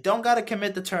Purdy, you don't got to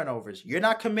commit the turnovers. You're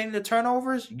not committing the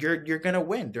turnovers, you're going to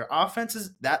win. Their offense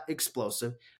is that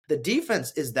explosive. The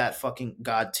defense is that fucking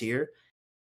god tier.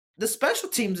 The special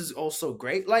teams is also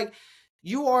great. Like,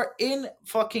 you're in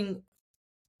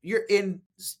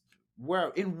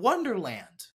Wonderland.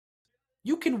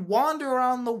 You can wander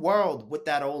around the world with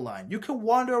that O-line. You can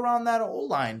wander around that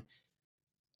O-line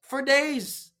for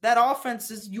days. That offense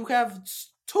is, you have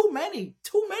too many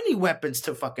weapons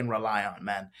to fucking rely on,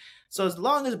 man. So as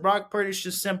long as Brock Purdy's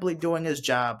just simply doing his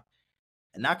job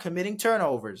and not committing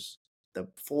turnovers, the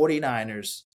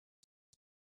 49ers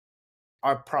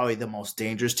are probably the most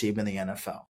dangerous team in the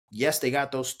NFL. Yes, they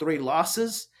got those 3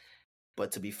 losses,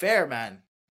 but to be fair, man,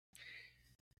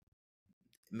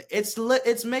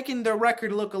 it's making their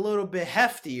record look a little bit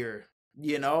heftier,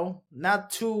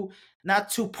 not too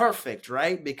perfect,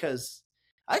 right? Because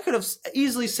I could have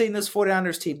easily seen this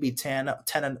 49ers team be 10-0.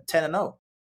 10-0.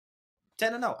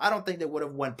 I don't think they would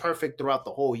have went perfect throughout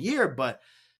the whole year, but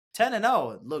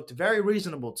 10-0 looked very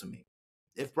reasonable to me.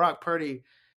 If Brock Purdy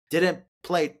didn't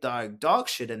play dog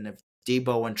shit, and if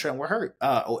Debo and Trent were hurt,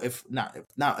 if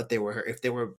they were hurt, if they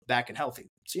were back and healthy.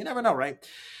 So you never know, right?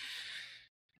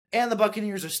 And the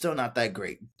Buccaneers are still not that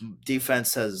great.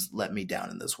 Defense has let me down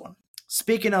in this one.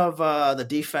 Speaking of the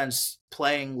defense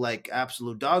playing like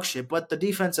absolute dog shit, but the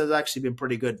defense has actually been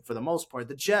pretty good for the most part.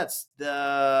 The Jets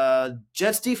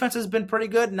defense has been pretty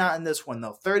good. Not in this one,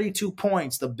 though. 32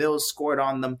 points the Bills scored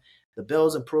on them. The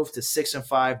Bills improved to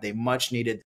 6-5. They much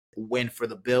needed win for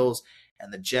the Bills.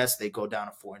 And the Jets, they go down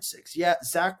to 4-6. Yeah,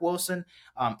 Zach Wilson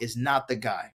is not the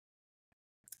guy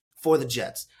for the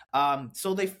Jets.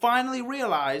 So they finally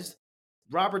realized,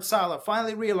 Robert Saleh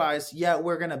finally realized, yeah,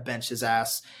 we're going to bench his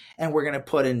ass and we're going to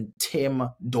put in Tim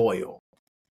Doyle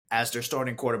as their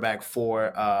starting quarterback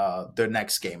for their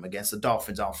next game against the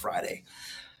Dolphins on Friday.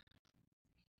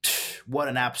 What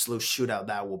an absolute shootout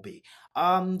that will be.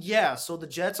 So the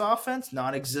Jets offense,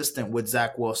 non-existent with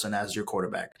Zach Wilson as your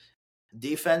quarterback.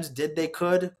 Defense did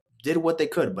what they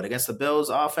could, but against the Bills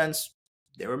offense,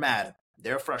 they were mad.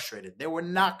 They're frustrated. They were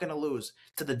not going to lose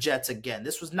to the Jets again.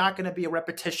 This was not going to be a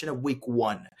repetition of week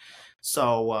 1.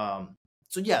 So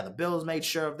the Bills made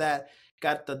sure of that.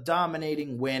 Got the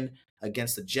dominating win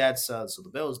against the Jets. So the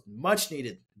Bills, much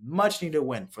needed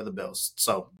win for the Bills.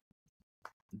 So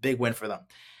big win for them.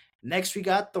 Next, we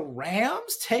got the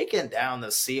Rams taking down the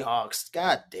Seahawks.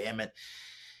 God damn it.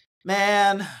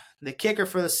 Man, the kicker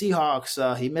for the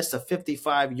Seahawks, he missed a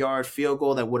 55-yard field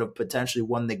goal that would have potentially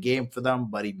won the game for them,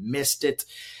 but he missed it.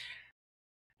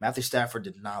 Matthew Stafford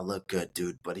did not look good,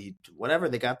 dude, but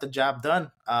they got the job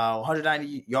done.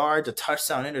 190 yards, a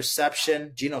touchdown,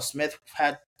 interception. Geno Smith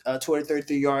had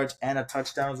 233 yards and a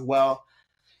touchdown as well.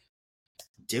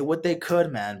 Did what they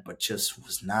could, man, but just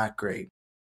was not great.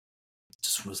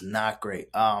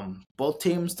 Both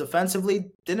teams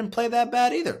defensively didn't play that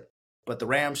bad either. But the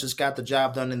Rams just got the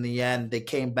job done in the end. They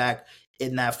came back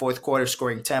in that fourth quarter,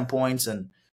 scoring 10 points. And,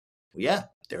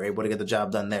 they're able to get the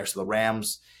job done there. So the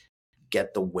Rams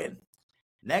get the win.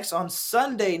 Next, on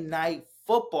Sunday Night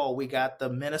Football, we got the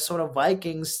Minnesota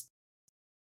Vikings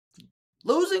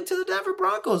losing to the Denver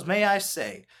Broncos, may I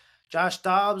say. Josh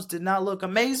Dobbs did not look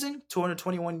amazing.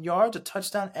 221 yards, a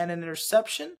touchdown, and an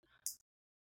interception.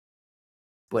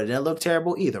 But it didn't look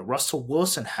terrible either. Russell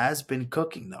Wilson has been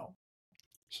cooking, though.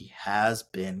 He has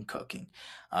been cooking.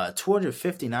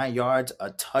 259 yards,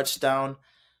 a touchdown.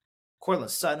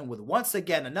 Cortland Sutton with once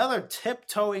again another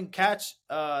tiptoeing catch,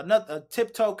 another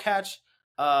tiptoe catch,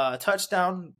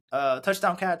 touchdown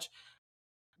catch.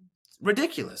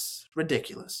 Ridiculous,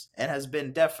 and has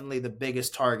been definitely the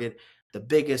biggest target, the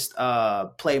biggest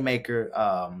playmaker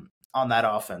on that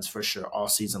offense for sure all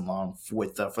season long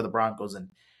with for the Broncos. And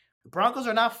the Broncos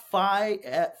are now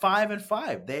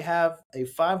 5-5. They have a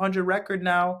 500 record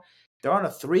now. They're on a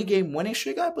 3-game winning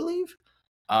streak, I believe.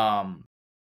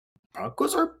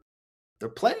 Broncos they're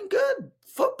playing good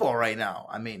football right now.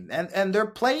 I mean, and they're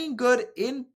playing good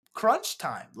in crunch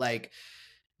time. Like,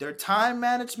 their time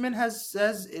management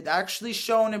has it actually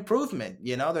shown improvement.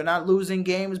 You know, they're not losing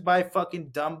games by fucking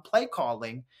dumb play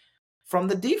calling from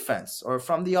the defense or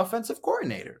from the offensive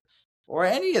coordinator or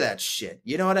any of that shit.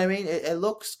 You know what I mean? It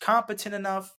looks competent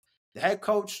enough. The head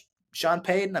coach, Sean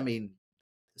Payton, I mean,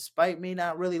 despite me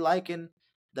not really liking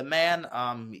the man,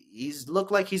 he's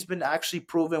looked like he's been actually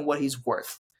proven what he's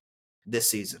worth this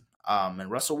season.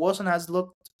 And Russell Wilson has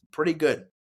looked pretty good.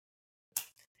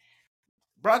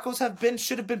 Broncos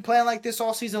should have been playing like this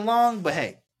all season long, but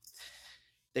hey,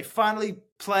 they finally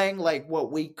playing like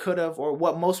what we could have or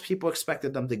what most people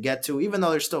expected them to get to. Even though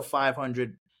they're still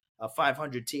 500, a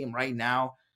 500 team right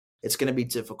now, it's going to be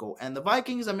difficult. And the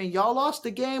Vikings, I mean, y'all lost the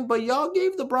game, but y'all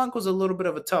gave the Broncos a little bit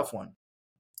of a tough one.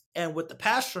 And with the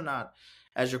Pasternaut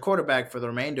as your quarterback for the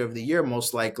remainder of the year,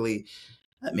 most likely,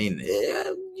 I mean,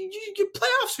 your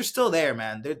playoffs are still there,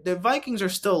 man. The Vikings are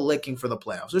still licking for the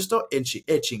playoffs. They're still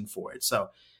itching for it. So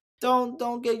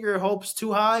don't get your hopes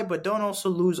too high, but don't also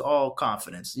lose all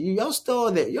confidence. Y'all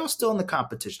still there. Y'all still in the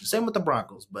competition. Same with the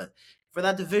Broncos. But for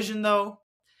that division, though,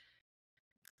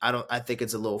 I think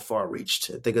it's a little far reached.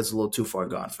 I think it's a little too far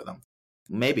gone for them.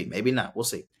 Maybe not. We'll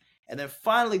see. And then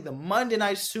finally, the Monday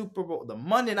Night Football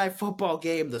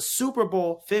game, the Super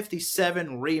Bowl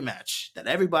 57 rematch that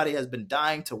everybody has been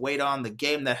dying to wait on, the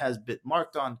game that has been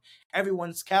marked on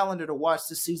everyone's calendar to watch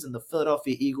this season, the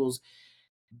Philadelphia Eagles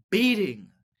beating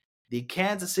the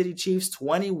Kansas City Chiefs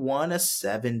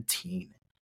 21-17.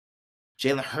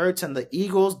 Jalen Hurts and the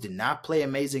Eagles did not play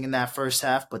amazing in that first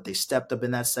half, but they stepped up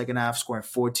in that second half, scoring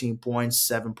 14 points,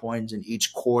 7 points in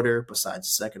each quarter,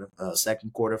 besides the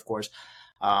second quarter, of course.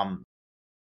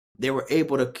 They were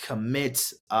able to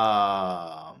commit.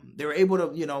 They were able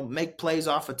to, make plays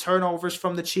off of turnovers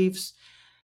from the Chiefs.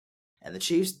 And the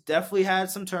Chiefs definitely had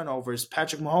some turnovers.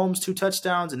 Patrick Mahomes, 2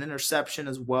 touchdowns, an interception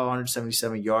as well,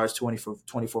 177 yards, 24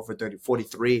 for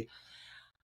 43.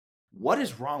 What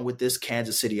is wrong with this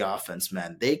Kansas City offense,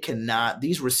 man?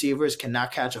 These receivers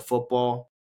cannot catch a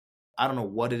football. I don't know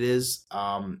what it is.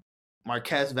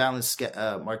 Marquez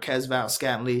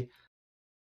Valdes-Scantling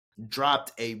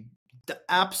dropped the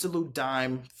absolute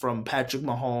dime from Patrick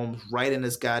Mahomes right in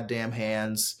his goddamn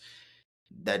hands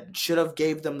that should have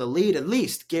gave them the lead, at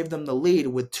least gave them the lead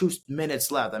with 2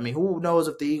 minutes left. I mean, who knows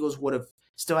if the Eagles would have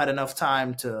still had enough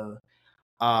time to,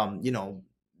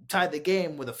 tie the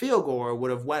game with a field goal or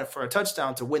would have went for a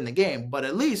touchdown to win the game, but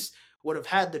at least would have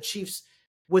had the Chiefs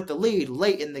with the lead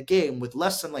late in the game with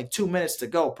less than 2 minutes to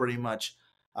go pretty much.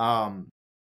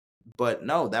 But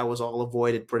no, that was all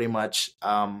avoided pretty much.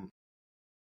 And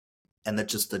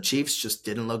the Chiefs just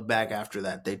didn't look back after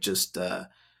that. They just they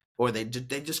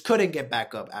just couldn't get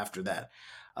back up after that.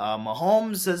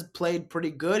 Mahomes has played pretty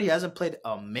good. He hasn't played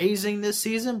amazing this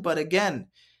season, but again,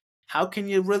 how can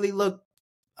you really look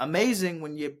amazing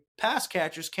when your pass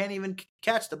catchers can't even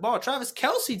catch the ball? Travis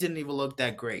Kelce didn't even look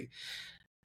that great.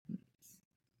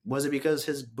 Was it because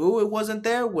his boo wasn't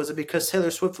there? Was it because Taylor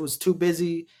Swift was too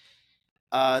busy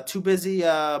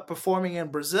performing in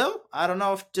Brazil? I don't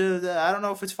know if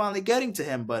it's finally getting to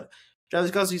him, but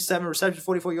Travis Kelce, 7 receptions,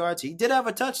 44 yards. He did have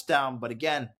a touchdown, but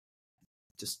again,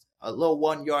 just a little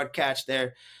 1-yard catch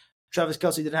there. Travis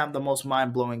Kelce didn't have the most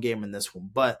mind-blowing game in this one,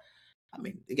 but I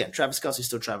mean, again, Travis Kelce's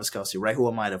still Travis Kelce, right? Who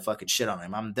am I to fucking shit on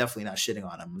him? I'm definitely not shitting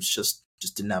on him. It's just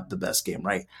didn't have the best game,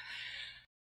 right?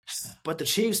 But the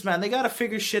Chiefs, man, they got to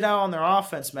figure shit out on their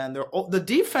offense, man. The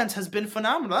defense has been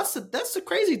phenomenal. That's the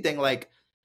crazy thing.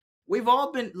 We've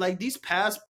all been these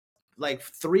past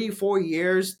 3-4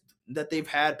 years that they've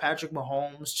had Patrick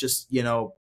Mahomes just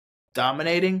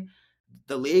dominating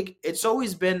the league. It's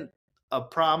always been a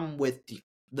problem with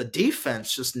the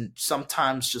defense just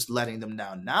sometimes just letting them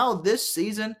down. Now this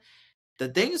season, the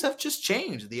things have just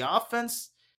changed. The offense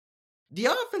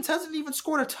hasn't even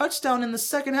scored a touchdown in the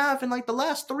second half in the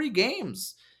last 3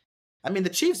 games. I mean, the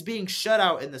Chiefs being shut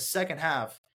out in the second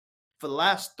half for the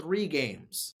last 3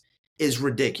 games is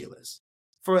ridiculous.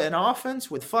 For an offense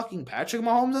with fucking Patrick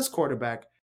Mahomes as quarterback,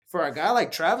 for a guy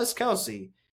like Travis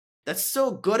Kelce, that's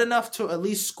still good enough to at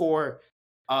least score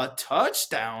a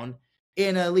touchdown.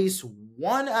 in at least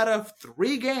 1 out of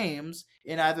 3 games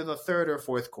in either the third or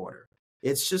fourth quarter.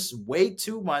 It's just way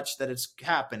too much that it's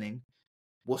happening.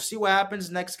 We'll see what happens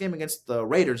next game against the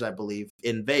Raiders, I believe,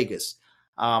 in Vegas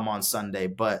on Sunday.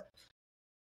 But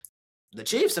the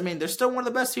Chiefs, I mean, they're still one of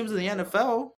the best teams in the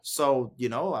NFL. So,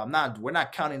 we're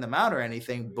not counting them out or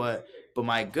anything, but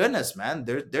my goodness, man,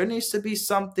 there needs to be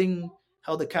something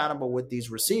held accountable with these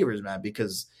receivers, man,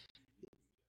 because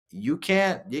you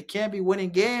can't be winning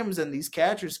games and these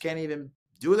catchers can't even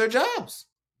do their jobs.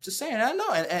 Just saying, I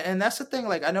know, and that's the thing.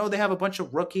 Like, I know they have a bunch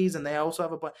of rookies, and they also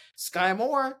have a bunch. Sky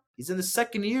Moore, he's in the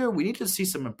second year. We need to see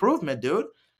some improvement, dude.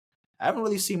 I haven't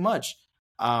really seen much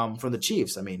from the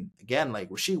Chiefs. I mean, again, like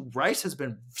Rashee Rice has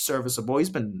been serviceable. He's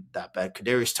been that bad.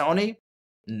 Kadarius Toney,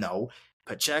 no.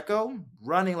 Pacheco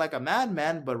running like a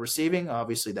madman, but receiving,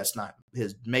 obviously, that's not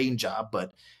his main job.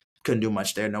 But couldn't do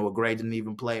much there. Noah Gray didn't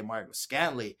even play. Marcus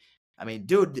Scantley, I mean,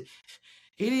 dude,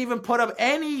 he didn't even put up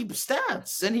any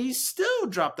stats, and he still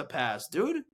dropped the pass,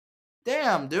 dude.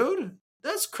 Damn, dude.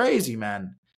 That's crazy,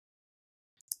 man.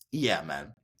 Yeah,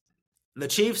 man. The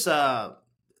Chiefs, the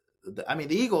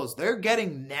Eagles, they're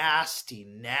getting nasty,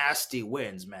 nasty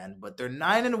wins, man. But they're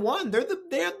 9-1. They're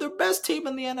the best team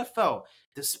in the NFL.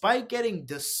 Despite getting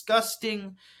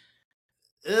disgusting,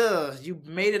 you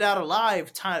made it out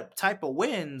alive type of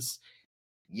wins,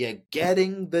 you're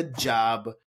getting the job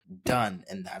done,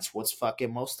 and that's what's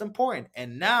fucking most important.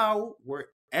 And now we're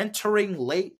in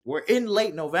late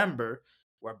November.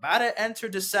 We're about to enter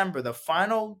December, the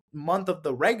final month of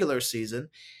the regular season.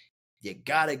 You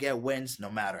gotta get wins no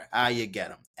matter how you get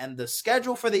them. And the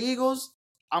schedule for the Eagles,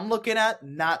 I'm looking at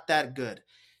not that good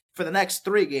for the next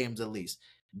 3 games at least.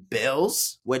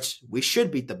 Bills, which we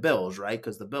should beat the Bills, right?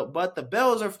 Because the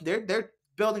Bills are they're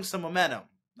building some momentum.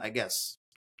 I guess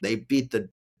they beat the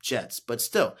Jets, but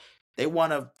still, they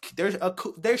want to.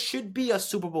 There should be a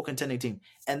Super Bowl contending team,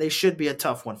 and they should be a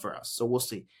tough one for us. So we'll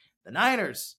see. The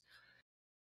Niners.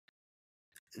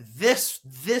 This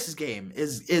game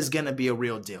is gonna be a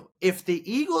real deal. If the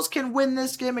Eagles can win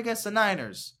this game against the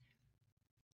Niners,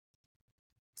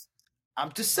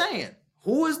 I'm just saying,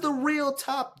 who is the real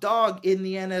top dog in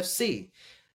the NFC?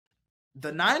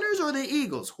 The Niners or the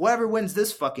Eagles? Whoever wins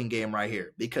this fucking game right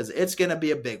here, because it's gonna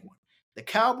be a big one. The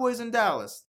Cowboys in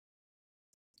Dallas.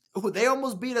 They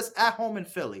almost beat us at home in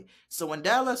Philly. So in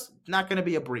Dallas, not going to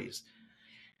be a breeze.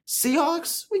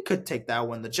 Seahawks, we could take that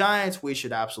one. The Giants, we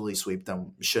should absolutely sweep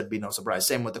them. Should be no surprise.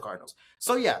 Same with the Cardinals.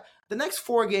 So yeah, the next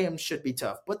 4 games should be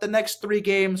tough. But the next 3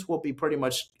 games will be pretty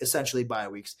much essentially bye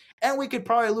weeks. And we could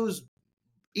probably lose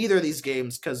either of these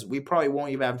games because we probably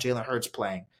won't even have Jalen Hurts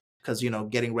playing because,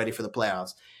 getting ready for the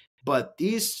playoffs. But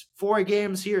these 4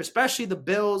 games here, especially the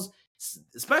Bills,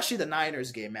 especially the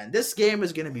Niners game, man, this game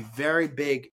is going to be very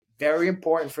big. Very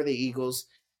important for the Eagles.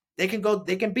 They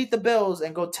can beat the Bills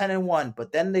and go 10-1,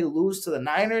 but then they lose to the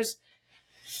Niners.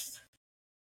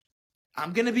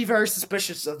 I'm gonna be very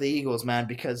suspicious of the Eagles, man,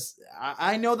 because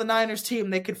I know the Niners team.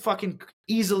 They could fucking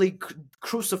easily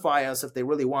crucify us if they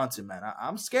really want to, man.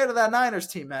 I'm scared of that Niners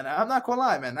team, man. I'm not gonna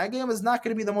lie, man. That game is not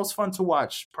gonna be the most fun to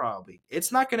watch. Probably,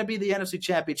 it's not gonna be the NFC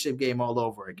Championship game all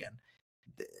over again.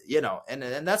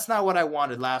 And that's not what I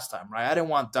wanted last time, right? I didn't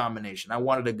want domination. I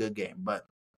wanted a good game, but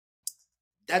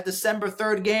that December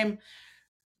 3rd game,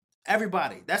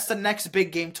 everybody, that's the next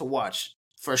big game to watch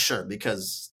for sure,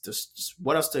 because just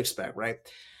what else to expect, right?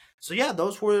 So yeah,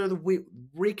 those were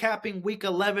recapping week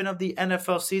 11 of the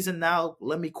NFL season. Now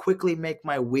let me quickly make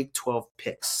my week 12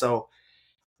 picks. So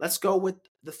let's go with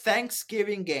the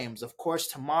Thanksgiving games. Of course,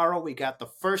 tomorrow we got the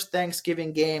first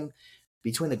Thanksgiving game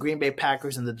between the Green Bay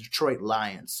Packers and the Detroit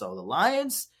Lions. So the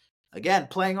Lions, again,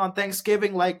 playing on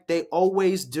Thanksgiving like they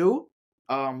always do.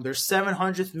 Their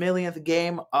 700th millionth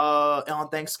game on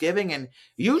Thanksgiving, and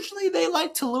usually they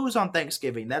like to lose on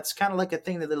Thanksgiving. That's kind of like a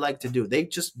thing that they like to do. They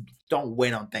just don't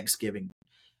win on Thanksgiving.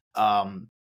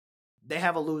 They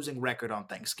have a losing record on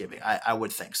Thanksgiving. I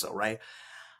would think so, right?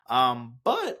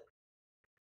 But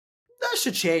that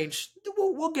should change.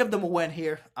 We'll give them a win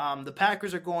here. The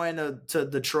Packers are going to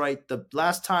Detroit. The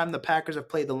last time the Packers have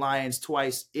played the Lions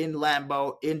twice in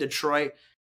Lambeau, in Detroit,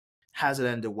 hasn't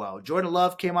ended well. Jordan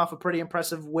Love came off a pretty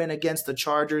impressive win against the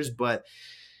Chargers, but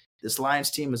this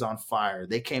Lions team is on fire.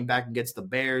 They came back against the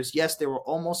Bears. Yes, they were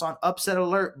almost on upset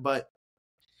alert, but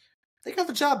they got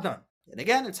the job done. And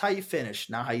again, it's how you finish,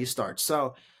 not how you start.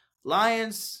 So,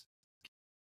 Lions,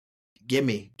 give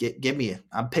me it.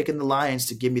 I'm picking the Lions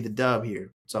to give me the dub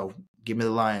here. So, give me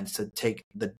the Lions to take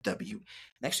the W.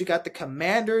 Next, we got the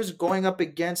Commanders going up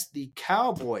against the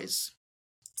Cowboys.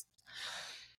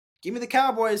 Give me the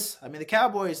Cowboys. I mean, the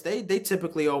Cowboys, they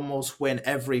typically almost win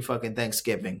every fucking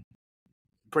Thanksgiving.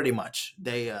 pretty much.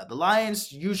 The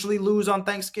Lions usually lose on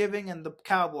Thanksgiving, and the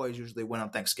Cowboys usually win on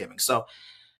Thanksgiving. So,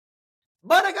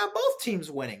 but I got both teams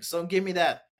winning, so give me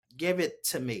that. Give it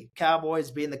to me.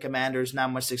 Cowboys being the Commanders, not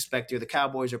much to expect here. The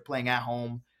Cowboys are playing at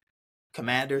home.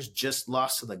 Commanders just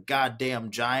lost to the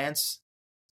goddamn Giants.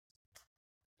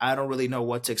 I don't really know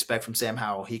what to expect from Sam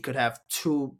Howell. He could have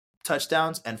 2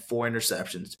 touchdowns and 4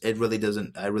 interceptions. It really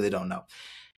doesn't. I really don't know.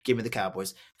 Give me the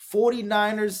Cowboys.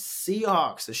 49ers,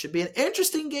 Seahawks. This should be an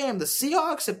interesting game. The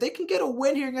Seahawks, if they can get a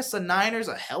win here against the Niners,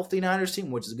 a healthy Niners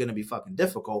team, which is going to be fucking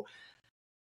difficult,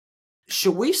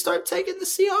 should we start taking the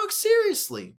Seahawks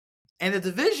seriously? And the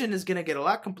division is going to get a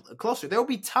lot closer. They'll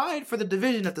be tied for the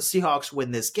division if the Seahawks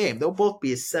win this game. They'll both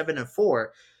be 7-4.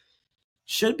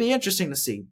 Should be interesting to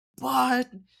see. But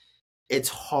it's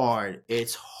hard.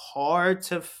 It's hard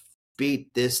to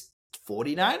beat this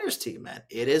 49ers team, man.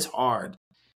 It is hard.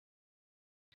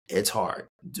 It's hard,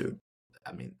 dude.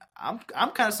 I mean, I'm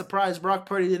kind of surprised Brock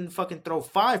Purdy didn't fucking throw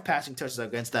 5 passing touchdowns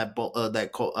against that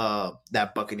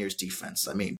Buccaneers defense.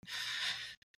 I mean,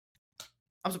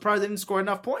 I'm surprised they didn't score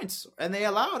enough points, and they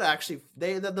allowed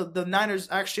the Niners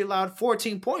actually allowed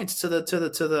 14 points to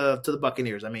the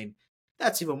Buccaneers. I mean,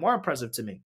 that's even more impressive to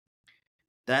me.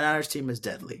 The Niners team is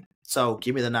deadly, so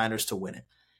give me the Niners to win it.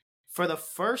 For the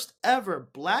first ever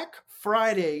Black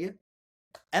Friday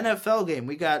NFL game,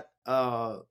 we got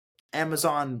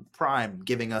Amazon Prime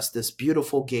giving us this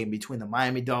beautiful game between the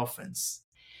Miami Dolphins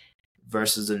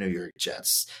versus the New York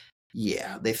Jets.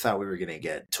 Yeah, they thought we were going to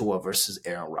get Tua versus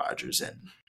Aaron Rodgers, and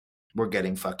we're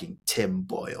getting fucking Tim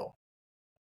Boyle.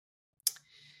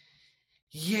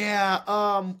 Yeah,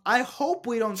 I hope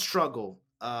we don't struggle.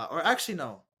 Or actually,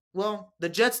 no. Well, the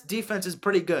Jets' defense is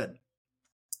pretty good.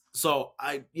 So,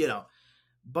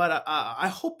 but I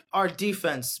hope our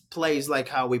defense plays like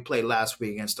how we played last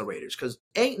week against the Raiders, because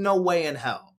ain't no way in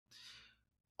hell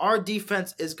our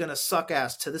defense is going to suck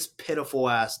ass to this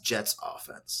pitiful-ass Jets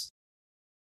offense.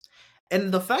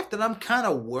 And the fact that I'm kind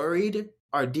of worried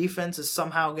our defense is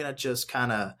somehow going to just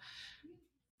kind of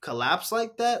collapse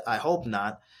like that, I hope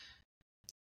not.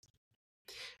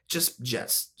 Just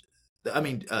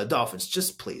Dolphins,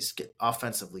 just please get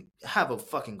offensively, have a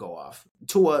fucking go off.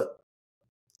 Tua,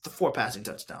 4 passing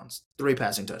touchdowns, 3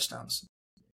 passing touchdowns,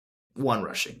 1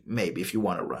 rushing, maybe if you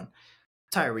want to run.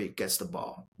 Tyreek gets the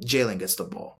ball. Jalen gets the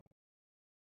ball.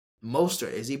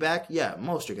 Mostert, is he back? Yeah,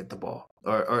 Mostert get the ball.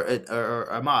 Or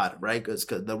Ahmad, right? Because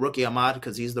the rookie Ahmad,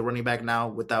 because he's the running back now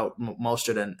without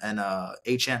Mostert and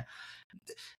HN.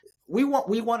 We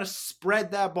want to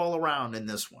spread that ball around in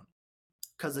this one,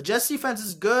 because the Jets defense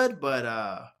is good,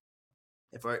 but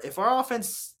if our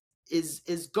offense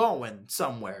is going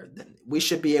somewhere, then we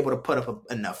should be able to put up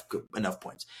enough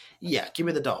points. Yeah, give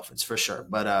me the Dolphins for sure.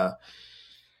 But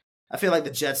I feel like the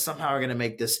Jets somehow are going to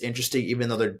make this interesting, even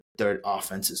though their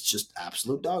offense is just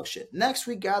absolute dog shit. Next,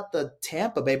 we got the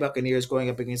Tampa Bay Buccaneers going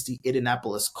up against the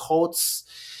Indianapolis Colts.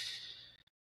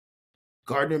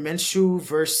 Gardner Minshew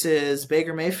versus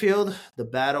Baker Mayfield, the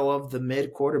battle of the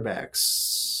mid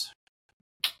quarterbacks.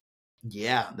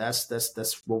 Yeah, that's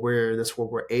what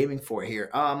we're aiming for here.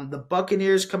 The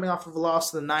Buccaneers coming off of a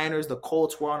loss to the Niners. The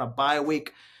Colts were on a bye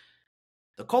week.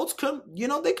 The Colts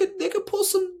they could pull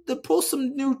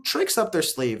some new tricks up their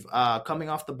sleeve. Coming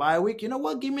off the bye week, you know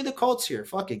what? Give me the Colts here.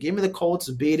 Fuck it, give me the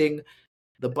Colts beating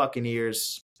the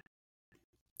Buccaneers.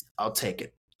 I'll take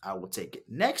it. I will take it.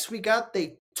 Next, we got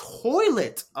the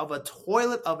toilet of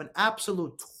an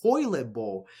absolute toilet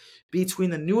bowl between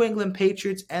the New England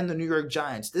Patriots and the New York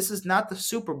Giants. This is not the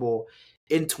Super Bowl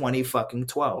in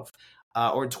 2012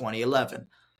 or 2011.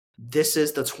 This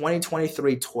is the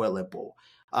 2023 toilet bowl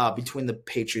between the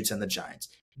Patriots and the Giants.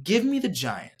 Give me the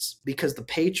Giants, because the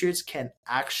Patriots can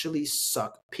actually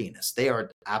suck penis. They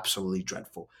are absolutely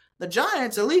dreadful. The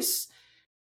Giants, at least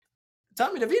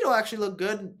Tommy DeVito actually looked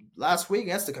good last week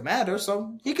against the Commanders,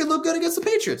 so he could look good against the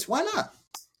Patriots. Why not?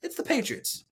 It's the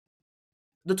Patriots.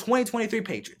 The 2023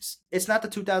 Patriots. It's not the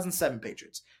 2007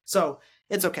 Patriots. So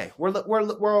it's okay. We're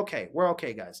okay. We're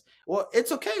okay, guys. Well,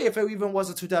 it's okay if it even was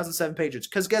the 2007 Patriots,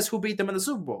 because guess who beat them in the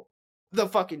Super Bowl? The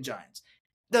fucking Giants.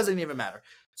 Doesn't even matter.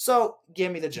 So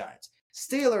give me the Giants.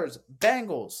 Steelers,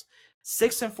 Bengals.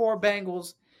 6-4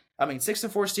 Bengals. 6-4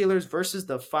 Steelers versus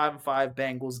the 5-5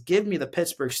 Bengals. Give me the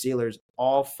Pittsburgh Steelers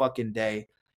all fucking day.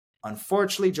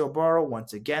 Unfortunately, Joe Burrow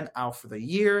once again out for the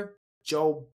year.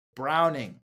 Joe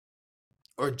Browning,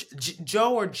 or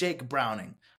Joe or Jake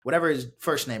Browning, whatever his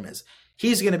first name is,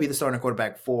 he's going to be the starting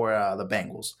quarterback for the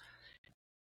Bengals.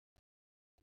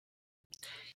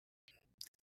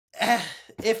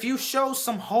 If you show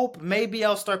some hope, maybe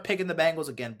I'll start picking the Bengals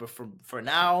again. But for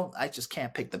now, I just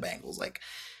can't pick the Bengals. Like,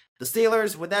 The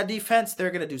Steelers, with that defense,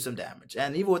 they're going to do some damage.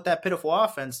 And even with that pitiful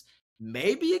offense,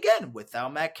 maybe again,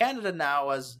 without Matt Canada now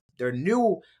as their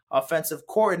new offensive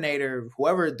coordinator,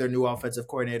 whoever their new offensive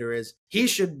coordinator is, he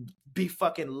should be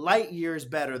fucking light years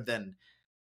better than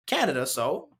Canada.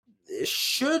 So it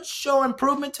should show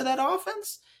improvement to that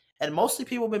offense. And mostly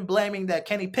people have been blaming that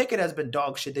Kenny Pickett has been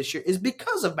dog shit this year is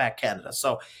because of Matt Canada.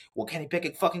 So will Kenny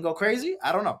Pickett fucking go crazy?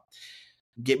 I don't know.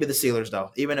 Give me the Steelers,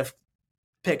 though. Even if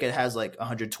Pickett has like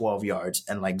 112 yards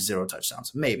and like 0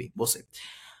 touchdowns. Maybe. We'll see.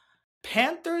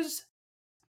 Panthers,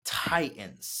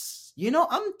 Titans.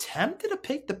 I'm tempted to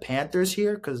pick the Panthers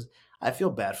here because I feel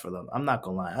bad for them. I'm not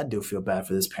going to lie. I do feel bad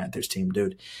for this Panthers team,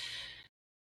 dude.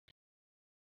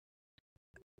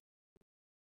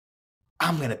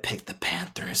 I'm going to pick the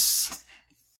Panthers.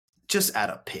 Just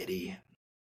out of pity.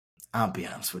 I'll be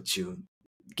honest with you.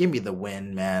 Give me the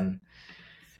win, man.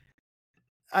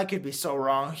 I could be so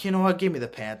wrong. You know what? Give me the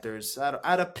Panthers. Out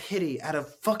of pity, out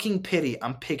of fucking pity,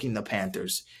 I'm picking the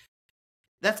Panthers.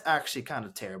 That's actually kind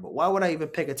of terrible. Why would I even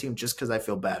pick a team just because I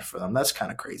feel bad for them? That's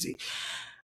kind of crazy.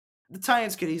 The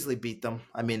Titans could easily beat them.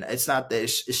 I mean, it's not that.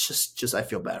 It's just I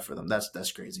feel bad for them.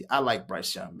 That's crazy. I like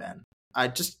Bryce Young, man. I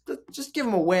just give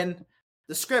him a win.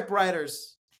 The script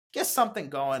writers, get something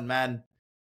going, man.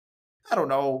 I don't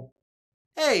know.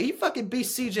 Hey, he fucking beat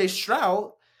C.J.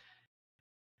 Stroud.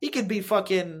 He could beat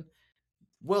fucking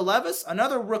Will Levis,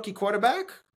 another rookie quarterback.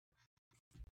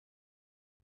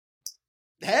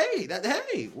 Hey,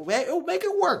 make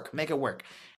it work. Make it work.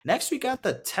 Next, we got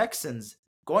the Texans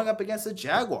going up against the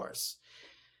Jaguars.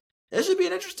 This should be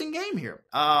an interesting game here.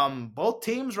 Both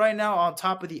teams right now on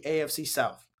top of the AFC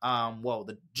South. Well,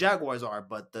 the Jaguars are,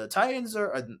 but the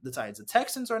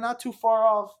Texans are not too far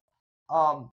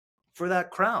off for that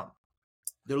crown.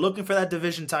 They're looking for that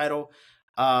division title.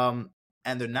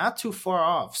 And they're not too far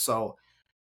off. So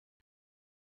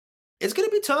it's going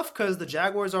to be tough because the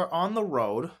Jaguars are on the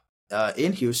road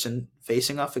in Houston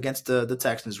facing off against the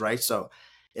Texans, right? So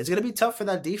it's going to be tough for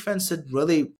that defense to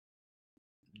really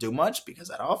do much because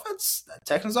that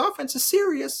Texans offense is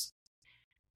serious.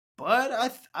 But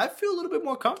I feel a little bit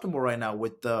more comfortable right now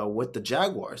with the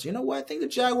Jaguars. You know what? I think the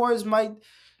Jaguars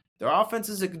their offense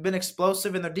has been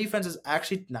explosive and their defense has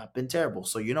actually not been terrible.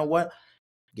 So you know what?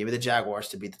 Give me the Jaguars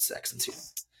to beat the Texans here.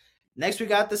 Next, we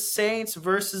got the Saints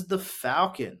versus the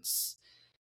Falcons.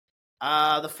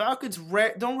 The Falcons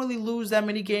don't really lose that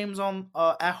many games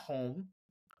at home.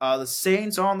 The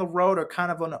Saints on the road are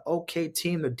kind of an okay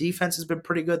team. Their defense has been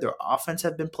pretty good. Their offense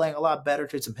have been playing a lot better.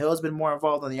 Taysom Hill has been more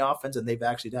involved in the offense, and they've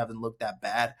actually haven't looked that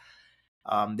bad.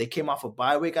 They came off a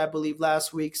bye week, I believe,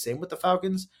 last week. Same with the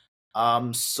Falcons.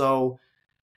 So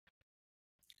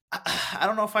I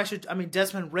don't know if I should. I mean,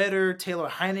 Desmond Ridder, Taylor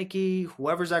Heineke,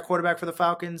 whoever's that quarterback for the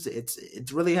Falcons,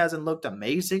 it really hasn't looked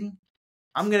amazing.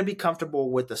 I'm going to be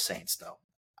comfortable with the Saints, though.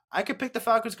 I could pick the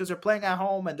Falcons because they're playing at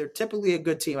home, and they're typically a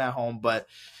good team at home, but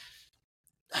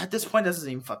at this point, it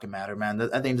doesn't even fucking matter, man.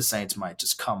 I think the Saints might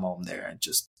just come home there and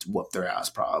just whoop their ass,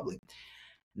 probably.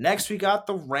 Next, we got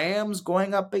the Rams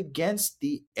going up against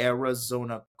the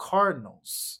Arizona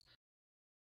Cardinals.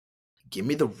 Give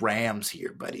me the Rams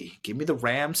here, buddy. Give me the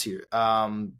Rams here.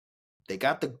 They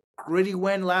got the gritty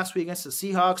win last week against the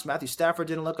Seahawks. Matthew Stafford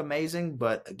didn't look amazing,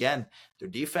 but again, their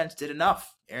defense did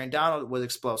enough. Aaron Donald was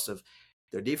explosive.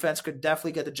 Their defense could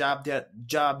definitely get the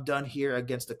job done here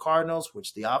against the Cardinals,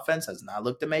 which the offense has not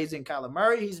looked amazing. Kyler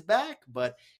Murray, he's back,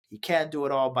 but he can't do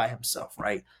it all by himself,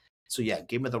 right? So yeah,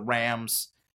 give me the Rams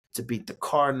to beat the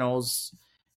Cardinals.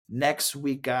 Next,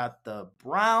 we got the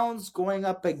Browns going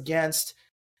up against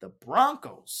the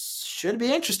Broncos. Should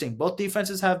be interesting. Both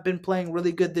defenses have been playing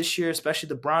really good this year, especially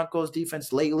the Broncos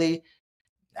defense lately.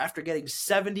 After getting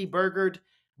 70 burgered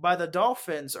by the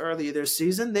Dolphins earlier this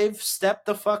season, they've stepped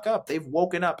the fuck up. They've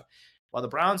woken up. While the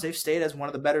Browns, they've stayed as one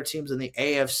of the better teams in the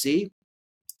AFC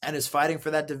and is fighting for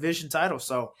that division title.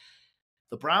 So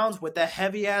the Browns with that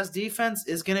heavy-ass defense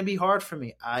is going to be hard for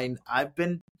me. I'm not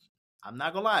going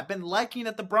to lie, I've been liking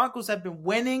that the Broncos have been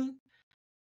winning,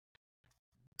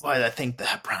 but I think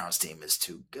that Browns team is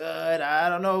too good. I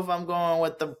don't know if I'm going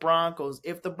with the Broncos.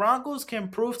 If the Broncos can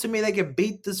prove to me they can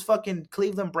beat this fucking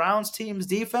Cleveland Browns team's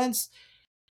defense,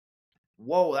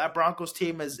 whoa, that Broncos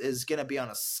team is going to be on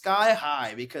a sky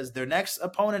high because their next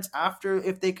opponents after,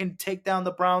 if they can take down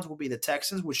the Browns, will be the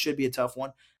Texans, which should be a tough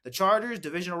one. The Chargers,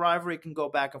 divisional rivalry, can go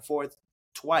back and forth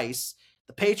twice.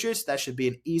 The Patriots, that should be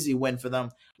an easy win for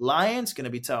them. Lions, going to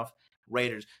be tough.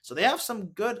 Raiders. So they have some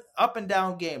good up and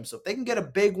down games. So if they can get a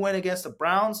big win against the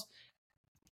Browns,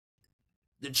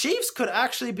 the Chiefs could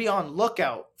actually be on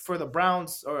lookout for the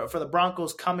Browns or for the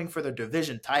Broncos coming for their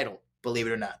division title, believe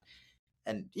it or not.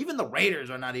 And even the Raiders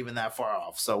are not even that far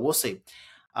off. So we'll see.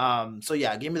 So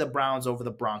yeah, give me the Browns over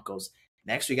the Broncos.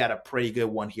 Next, we got a pretty good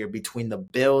one here between the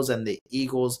Bills and the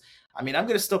Eagles. I mean, I'm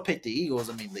gonna still pick the Eagles.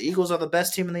 I mean, the Eagles are the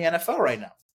best team in the NFL right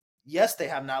now. Yes, they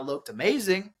have not looked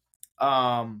amazing,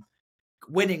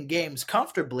 winning games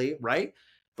comfortably, right?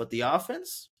 But the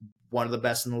offense, one of the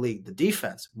best in the league. The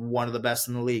defense, one of the best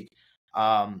in the league.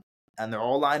 And their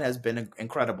O line has been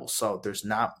incredible. So there's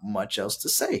not much else to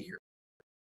say here.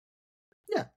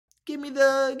 Yeah, give me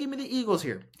the Eagles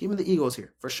here. Give me the Eagles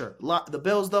here for sure. The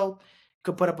Bills though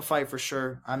could put up a fight for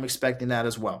sure. I'm expecting that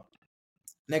as well.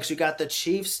 Next, you got the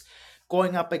Chiefs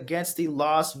going up against the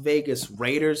Las Vegas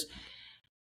Raiders.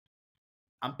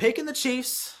 I'm picking the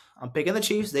Chiefs.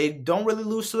 They don't really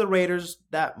lose to the Raiders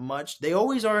that much. They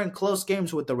always are in close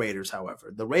games with the Raiders,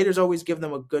 however. The Raiders always give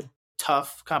them a good,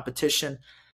 tough competition.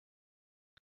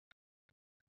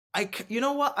 You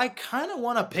know what? I kind of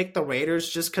want to pick the Raiders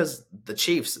just because the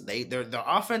Chiefs, their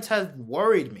offense has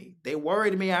worried me. They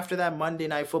worried me after that Monday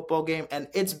Night Football game, and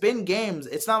it's been games.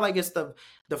 It's not like it's the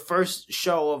first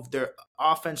show of their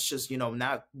offense just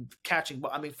not catching.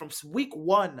 But I mean, from week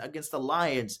 1 against the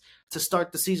Lions to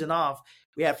start the season off,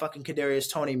 we had fucking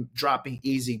Kadarius Toney dropping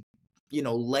easy,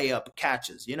 layup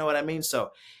catches. You know what I mean?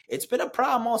 So it's been a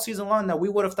problem all season long that we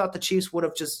would have thought the Chiefs would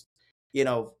have just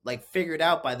figured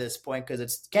out by this point because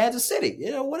it's Kansas City.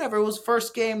 Whatever. It was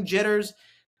first game jitters.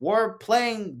 They're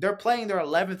playing their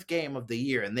 11th game of the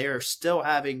year, and they're still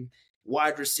having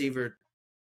wide receiver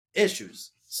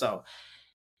issues. So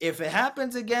if it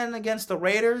happens again against the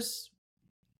Raiders,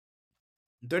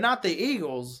 they're not the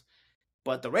Eagles,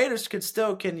 but the Raiders can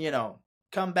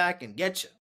come back and get you.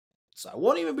 So I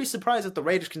won't even be surprised if the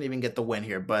Raiders can even get the win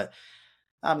here, but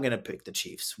I'm going to pick the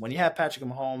Chiefs. When you have Patrick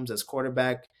Mahomes as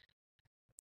quarterback,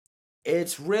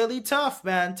 it's really tough,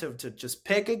 man, to just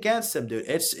pick against him, dude.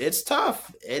 It's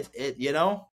tough. It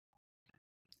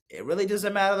really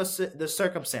doesn't matter the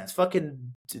circumstance.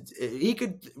 Fucking, he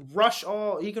can rush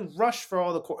for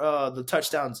all the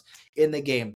touchdowns in the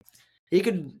game. He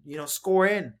could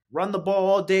score run the ball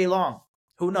all day long.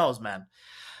 Who knows, man?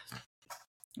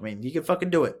 I mean, he can fucking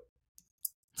do it.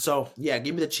 So yeah,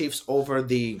 give me the Chiefs over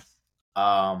the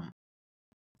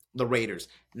Raiders.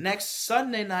 Next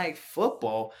Sunday Night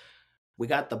Football, we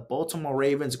got the Baltimore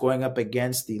Ravens going up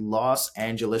against the Los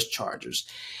Angeles Chargers.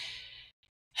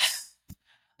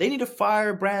 They need to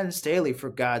fire Brandon Staley, for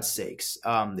God's sakes.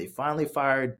 They finally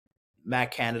fired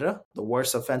Matt Canada, the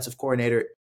worst offensive coordinator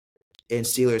in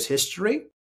Steelers history,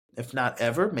 if not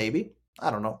ever, maybe.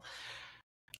 I don't know.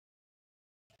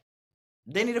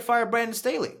 They need to fire Brandon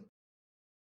Staley.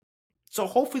 So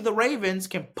hopefully the Ravens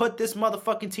can put this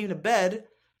motherfucking team to bed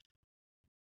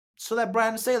so that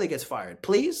Brandon Staley gets fired.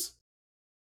 Please?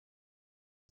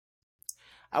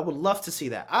 I would love to see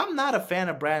that. I'm not a fan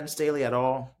of Brandon Staley at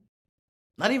all.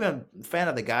 Not even a fan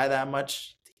of the guy that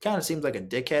much. He kind of seems like a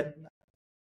dickhead.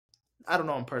 I don't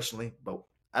know him personally, but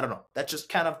I don't know. That's just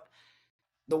kind of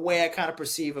the way I kind of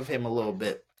perceive of him a little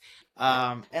bit.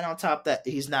 And on top of that,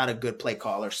 he's not a good play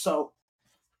caller. So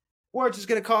we're just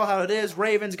going to call how it is.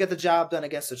 Ravens get the job done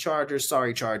against the Chargers.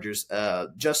 Sorry, Chargers.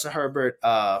 Justin Herbert,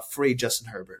 free Justin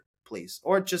Herbert, please.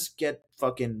 Or just get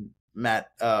fucking not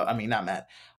Matt.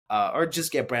 Or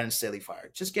just get Brandon Staley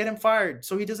fired. Just get him fired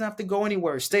so he doesn't have to go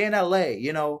anywhere. Stay in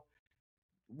LA,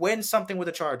 win something with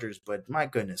the Chargers. But my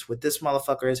goodness, with this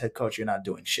motherfucker as head coach, you're not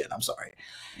doing shit. I'm sorry.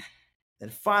 Then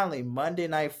finally, Monday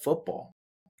Night Football.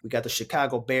 We got the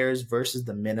Chicago Bears versus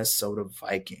the Minnesota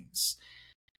Vikings.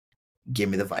 Give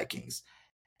me the Vikings.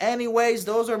 Anyways,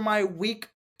 those are my week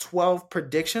 12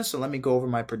 predictions. So let me go over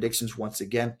my predictions once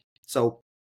again. So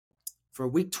for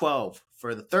week 12,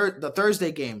 for the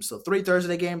Thursday games, so 3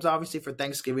 Thursday games, obviously, for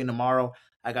Thanksgiving tomorrow.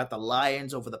 I got the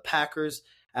Lions over the Packers.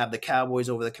 I have the Cowboys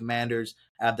over the Commanders.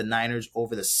 I have the Niners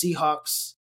over the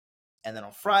Seahawks. And then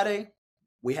on Friday,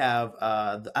 we have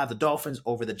I have the Dolphins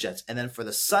over the Jets. And then for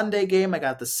the Sunday game, I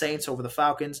got the Saints over the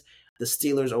Falcons, the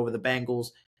Steelers over the Bengals,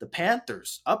 the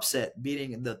Panthers upset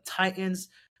beating the Titans,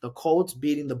 the Colts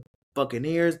beating the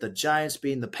Buccaneers, the Giants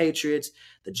beating the Patriots,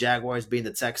 the Jaguars beating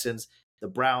the Texans, the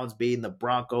Browns beating the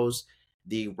Broncos,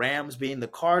 the Rams beating the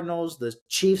Cardinals, the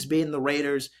Chiefs beating the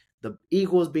Raiders, the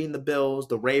Eagles beating the Bills,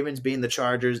 the Ravens beating the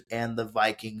Chargers, and the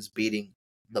Vikings beating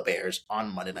the Bears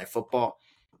on Monday Night Football,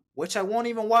 which I won't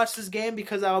even watch this game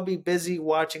because I'll be busy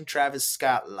watching Travis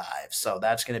Scott live. So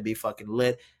that's going to be fucking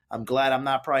lit. I'm glad I'm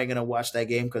not probably going to watch that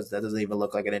game because that doesn't even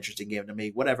look like an interesting game to me.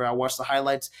 Whatever, I'll watch the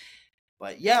highlights.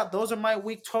 But yeah, those are my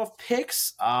Week 12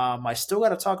 picks. I still got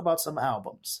to talk about some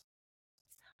albums.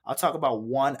 I'll talk about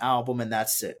one album and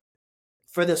that's it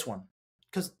for this one.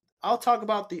 Because I'll talk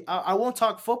about I won't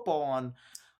talk football on.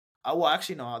 Well,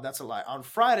 actually, no, that's a lie. On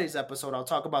Friday's episode, I'll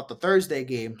talk about the Thursday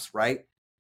games, right?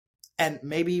 and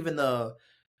maybe even the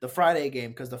Friday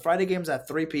game, because the Friday game's at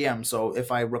 3 p.m. So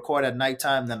if I record at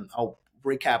nighttime, then I'll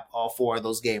recap all 4 of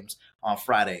those games on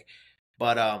Friday.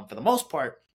 But for the most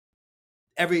part,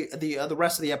 the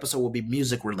rest of the episode will be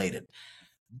music related.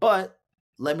 But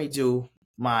let me do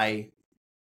my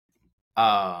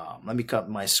let me cut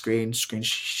my screen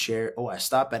share. Oh, I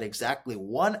stop at exactly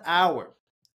 1 hour.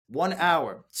 1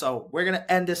 hour. So we're gonna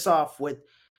end this off with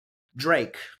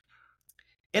Drake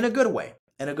in a good way.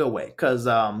 In a good way. Because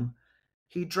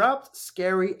he dropped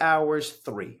Scary Hours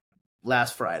 3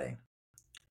 last Friday,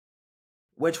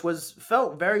 which was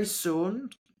felt very soon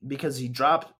because he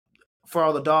dropped For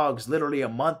All the Dogs literally a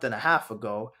month and a half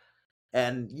ago.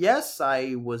 And yes,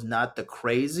 I was not the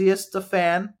craziest of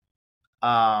fan.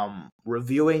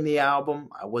 Reviewing the album,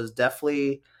 I was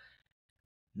definitely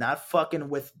not fucking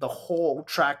with the whole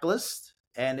track list.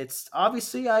 And it's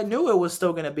obviously I knew it was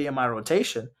still gonna be in my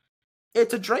rotation.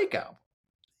 It's a Drake album.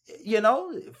 You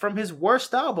know, from his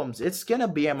worst albums, it's gonna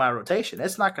be in my rotation.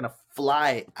 It's not gonna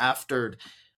fly after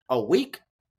a week.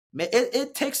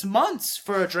 It takes months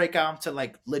for a Drake album to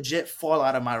like legit fall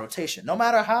out of my rotation. No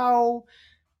matter how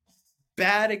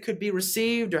bad it could be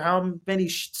received or how many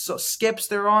skips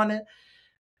there on it,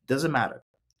 doesn't matter.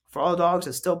 For All the Dogs,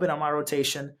 it's still been on my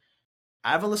rotation.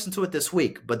 I haven't listened to it this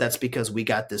week, but that's because we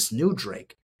got this new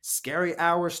Drake. Scary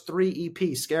Hours 3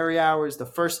 EP. Scary Hours, the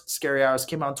first Scary Hours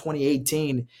came out in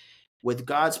 2018 with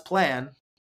God's Plan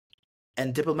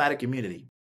and Diplomatic Immunity.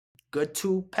 Good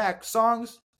 2-pack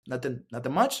songs. Nothing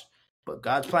much, but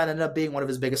God's Plan ended up being one of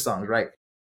his biggest songs, right?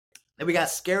 Then we got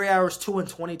Scary Hours 2 in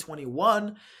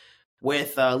 2021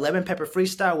 with Lemon Pepper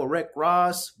Freestyle with Rick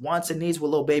Ross, Wants and Needs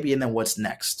with Lil Baby, and then What's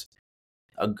Next.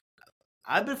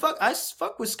 I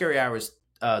fuck with Scary Hours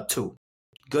 2.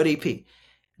 Good EP.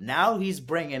 Now he's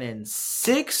bringing in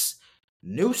 6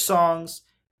 new songs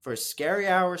for Scary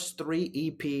Hours 3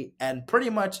 EP, and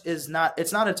pretty much it's not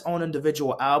its own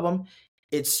individual album.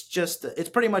 It's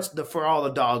pretty much the For All the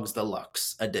Dogs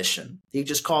Deluxe edition. He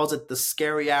just calls it the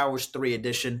Scary Hours 3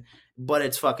 edition, but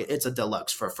it's a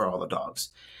deluxe for All the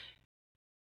Dogs.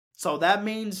 So that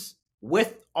means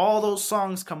with all those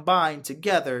songs combined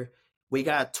together, we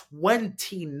got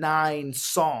 29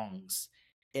 songs,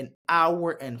 an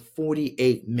hour and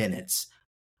 48 minutes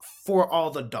for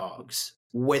All the Dogs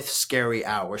with Scary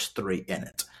Hours 3 in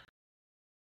it.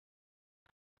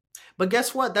 But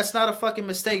guess what? That's not a fucking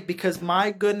mistake, because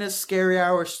my goodness, Scary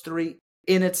Hours 3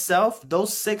 in itself,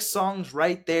 those 6 songs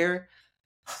right there,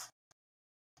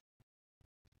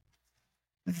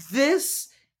 this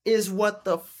is what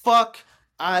the fuck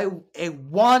I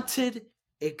wanted,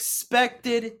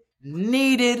 expected,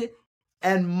 needed,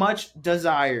 and much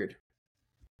desired.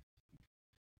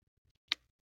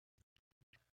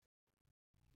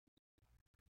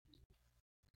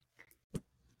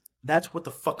 That's what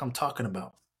the fuck I'm talking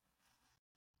about.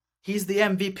 He's the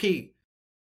MVP.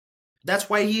 That's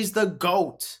why he's the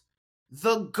GOAT.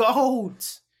 The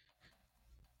GOAT.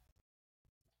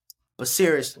 But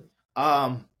seriously,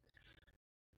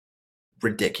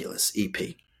 ridiculous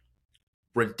EP.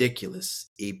 Ridiculous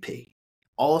EP.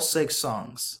 All 6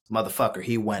 songs. Motherfucker,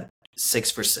 he went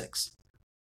 6 for 6.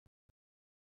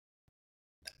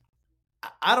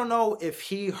 I don't know if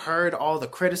he heard all the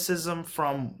criticism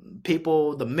from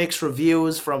people, the mixed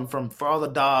reviews from For All the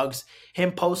Dogs,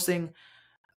 him posting,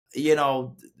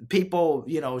 people,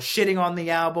 shitting on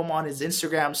the album on his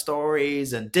Instagram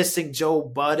stories and dissing Joe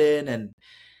Budden, and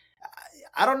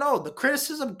I don't know, the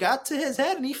criticism got to his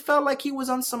head and he felt like he was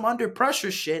on some under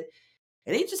pressure shit,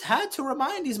 and he just had to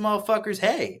remind these motherfuckers,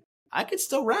 hey, I could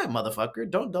still rap, motherfucker.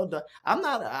 Don't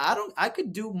I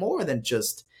could do more than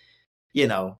just,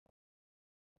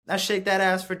 now shake that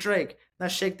ass for Drake. Now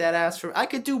shake that ass for... I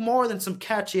could do more than some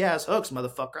catchy ass hooks,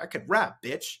 motherfucker. I could rap,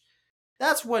 bitch.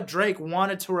 That's what Drake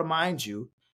wanted to remind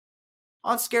you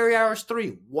on Scary Hours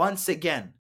 3 once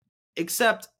again.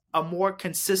 Except a more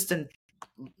consistent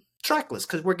track list,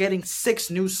 because we're getting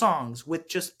 6 new songs with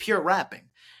just pure rapping.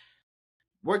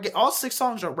 All 6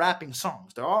 songs are rapping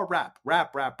songs. They're all rap,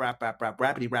 rappity, rap.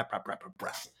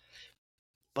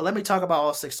 But let me talk about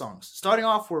all 6 songs. Starting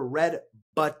off with Red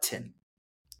Button.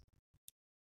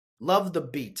 Love the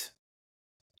beat.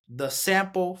 The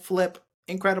sample flip,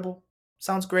 incredible.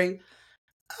 Sounds great.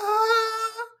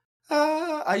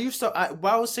 While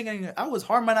I was singing, I was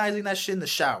harmonizing that shit in the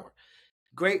shower.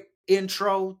 Great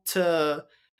intro to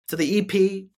the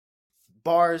EP.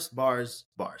 Bars.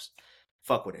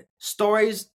 Fuck with it.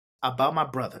 Stories About My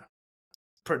Brother.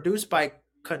 Produced by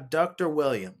Conductor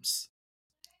Williams.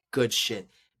 Good shit.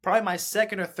 Probably my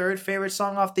second or third favorite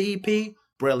song off the EP.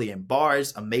 Brilliant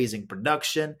bars, amazing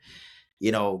production,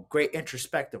 great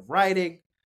introspective writing.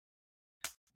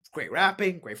 Great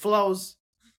rapping, great flows.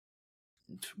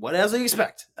 What else do you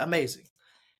expect? Amazing.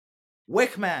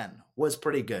 Wickman was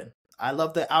pretty good. I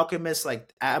love the Alchemist,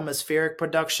 like atmospheric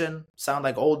production. Sound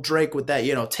like old Drake with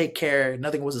that, take care.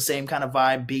 Nothing was the same kind of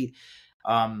vibe beat.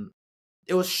 Um,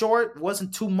 it was short,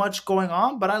 wasn't too much going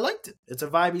on, but I liked it. It's a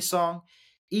vibey song.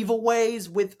 Evil Ways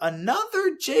with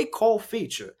another J. Cole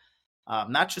feature.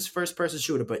 Not just first person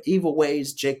shooter, but Evil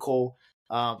Ways, J. Cole.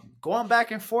 Going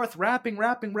back and forth, rapping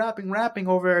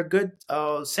over a good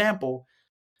sample.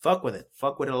 Fuck with it.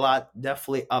 Fuck with it a lot.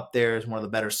 Definitely up there as one of the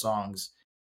better songs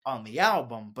on the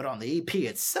album, but on the EP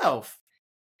itself,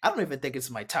 I don't even think it's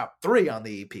my top 3 on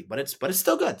the EP, but it's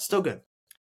still good. Still good.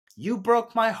 You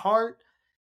Broke My Heart,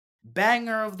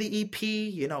 banger of the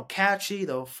EP, catchy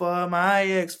though. For my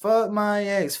ex, fuck my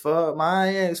ex, fuck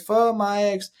my ex, fuck my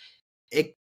ex.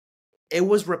 It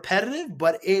was repetitive,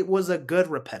 but it was a good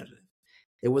repetitive.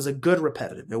 It was a good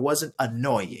repetitive. It wasn't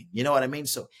annoying. You know what I mean?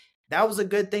 So that was a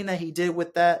good thing that he did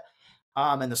with that.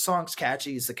 And the song's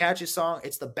catchy. It's a catchy song.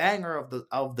 It's the banger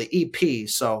of the EP.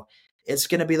 So it's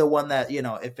gonna be the one that,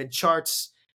 if it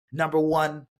charts number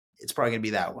 1, it's probably gonna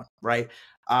be that one, right?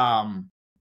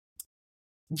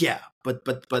 Yeah, but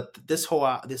this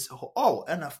whole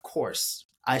and of course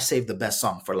I saved the best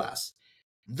song for last.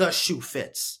 The Shoe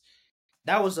Fits.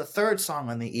 That was the 3rd song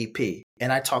on the EP,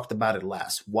 and I talked about it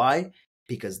last. Why?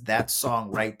 Because that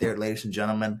song right there, ladies and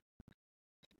gentlemen,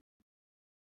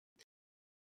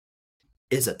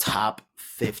 is a top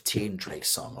 15 Drake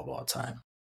song of all time.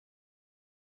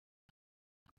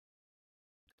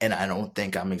 And I don't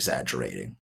think I'm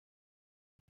exaggerating.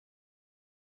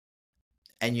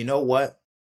 And you know what?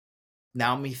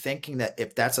 Now me thinking that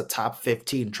if that's a top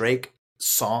 15 Drake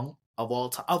song of all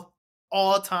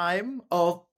time,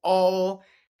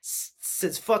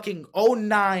 since fucking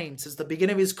 09, since the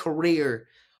beginning of his career,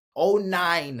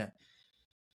 09.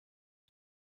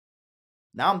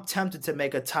 Now I'm tempted to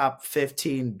make a top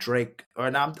 15 Drake, or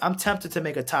now I'm tempted to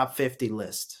make a top 50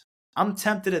 list. I'm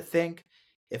tempted to think,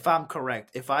 if I'm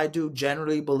correct, if I do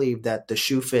generally believe that The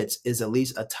Shoe Fits is at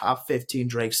least a top 15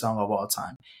 Drake song of all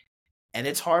time. And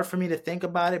it's hard for me to think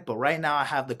about it, but right now I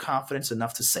have the confidence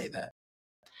enough to say that.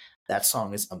 That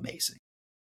song is amazing.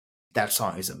 That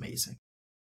song is amazing.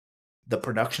 The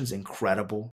production's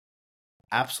incredible.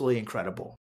 Absolutely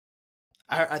incredible.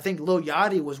 I think Lil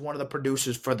Yachty was one of the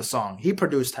producers for the song. He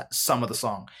produced some of the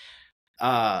song.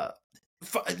 Lil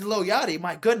Yachty,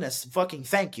 my goodness, fucking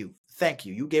thank you. Thank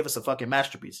you. You gave us a fucking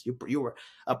masterpiece. You were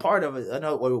a part of it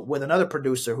with another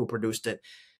producer who produced it.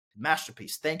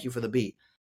 Masterpiece. Thank you for the beat.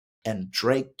 And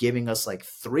Drake giving us like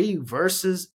 3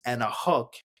 verses and a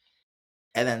hook.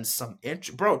 And then some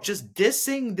intro. Bro, just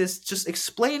dissing this, just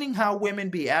explaining how women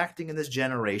be acting in this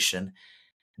generation.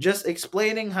 Just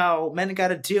explaining how men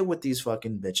gotta deal with these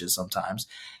fucking bitches sometimes.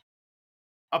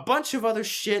 A bunch of other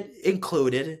shit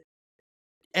included.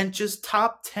 And just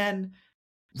top 10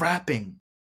 rapping.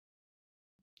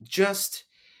 Just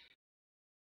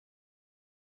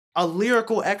a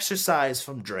lyrical exercise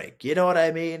from Drake. You know what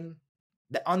I mean?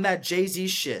 On that Jay-Z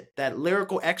shit. That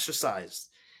lyrical exercise.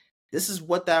 This is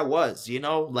what that was,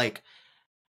 Like,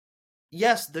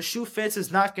 yes, The Shoe Fits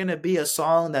is not gonna be a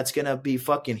song that's gonna be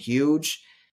fucking huge.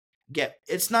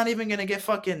 It's not even gonna get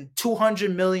fucking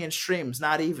 200 million streams,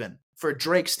 not even for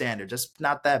Drake standards. It's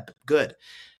not that good.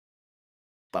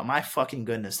 But my fucking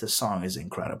goodness, this song is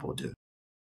incredible, dude.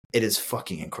 It is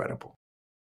fucking incredible.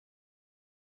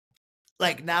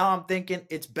 Like, now I'm thinking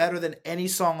it's better than any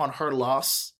song on Her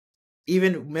Loss.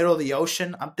 Even Middle of the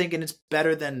Ocean, I'm thinking it's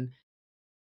better than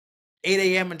 8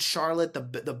 a.m. in Charlotte,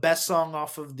 the best song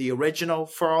off of the original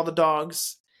For All the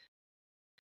Dogs.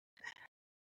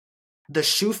 The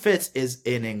Shoe Fits is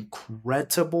an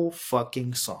incredible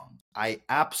fucking song. I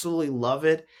absolutely love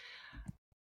it.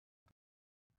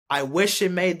 I wish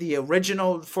it made the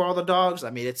original For All the Dogs. I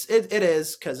mean, it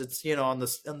is because it's on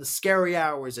the Scary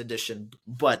Hours edition,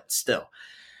 but still,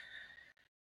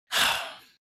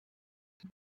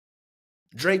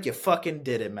 Drake, you fucking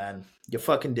did it, man. You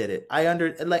fucking did it.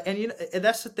 And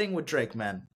that's the thing with Drake,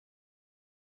 man.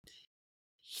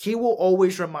 He will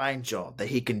always remind y'all that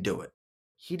he can do it.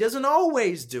 He doesn't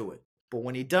always do it, but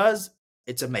when he does,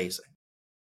 it's amazing.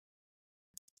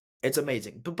 It's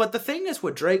amazing. But the thing is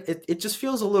with Drake, it just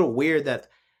feels a little weird that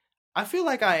I feel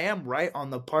like I am right on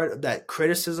the part of that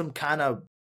criticism kind of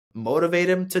motivate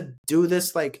him to do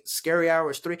this, like Scary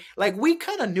Hours 3. Like, we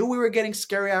kind of knew we were getting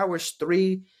Scary Hours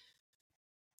 3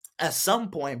 at some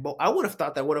point, but I would have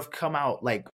thought that would have come out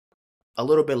like a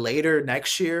little bit later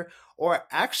next year, or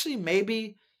actually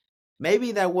maybe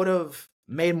that would have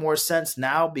made more sense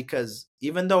now, because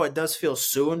even though it does feel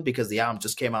soon because the album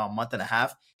just came out a month and a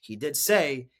half, he did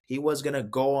say he was gonna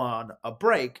go on a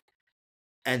break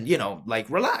and like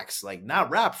relax, like not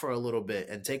rap for a little bit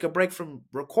and take a break from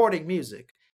recording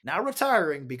music, not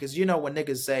retiring, because when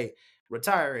niggas say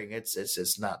retiring,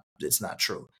 it's not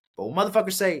true. But when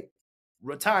motherfuckers say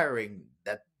retiring,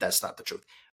 that's not the truth.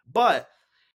 But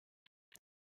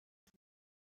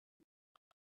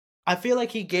I feel like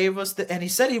he gave us and he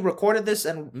said he recorded this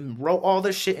and wrote all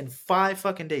this shit in 5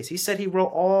 fucking days. He said he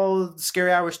wrote all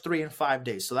Scary Hours 3 in 5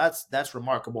 days. So that's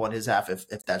remarkable on his half if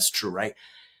that's true, right?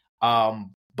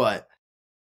 But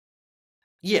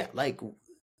yeah, like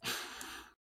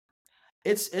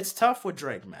it's tough with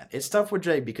Drake, man. It's tough with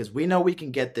Drake because we know we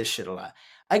can get this shit a lot.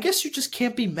 I guess you just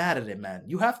can't be mad at it, man.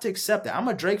 You have to accept it. I'm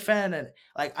a Drake fan, and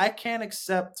like I can,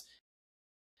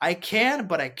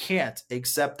 but I can't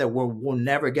accept that we'll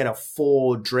never get a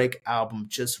full Drake album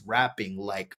just rapping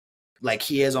like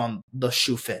he is on The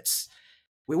Shoe Fits.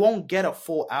 We won't get a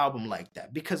full album like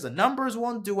that because the numbers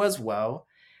won't do as well,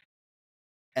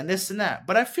 and this and that.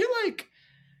 But I feel like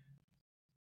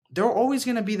there are always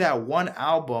going to be that one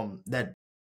album that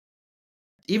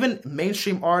even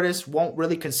mainstream artists won't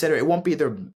really consider. It won't be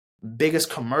their biggest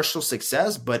commercial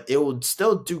success, but it will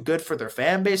still do good for their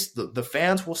fan base. The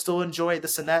fans will still enjoy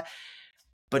this and that.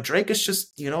 But Drake is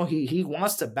just, he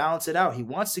wants to balance it out. He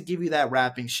wants to give you that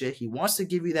rapping shit. He wants to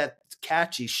give you that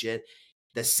catchy shit,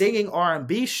 the singing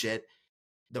R&B shit,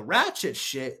 the ratchet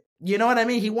shit. You know what I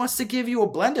mean? He wants to give you a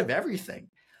blend of everything.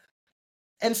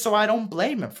 And so I don't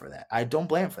blame him for that.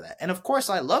 And of course,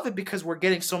 I love it because we're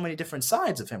getting so many different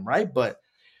sides of him, right? But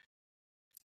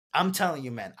I'm telling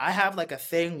you, man, I have like a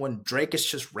thing when Drake is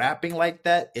just rapping like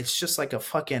that. It's just like a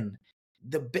fucking,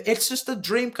 it's just a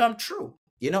dream come true.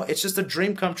 It's just a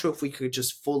dream come true if we could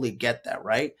just fully get that,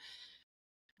 right?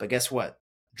 But guess what?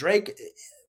 Drake,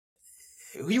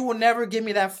 he will never give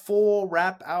me that full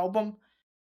rap album.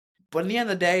 But in the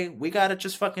end of the day, we gotta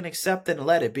just fucking accept it and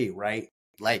let it be, right?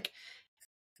 Like,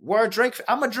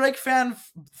 I'm a Drake fan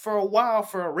for a while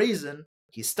for a reason.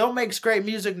 He still makes great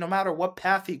music no matter what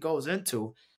path he goes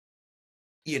into.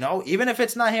 Even if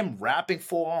it's not him rapping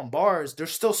full on bars,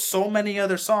 there's still so many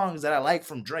other songs that I like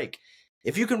from Drake.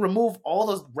 If you can remove all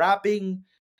the rapping,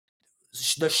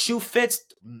 the Shoe Fits,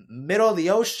 Middle of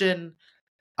the Ocean,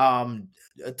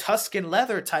 Tuscan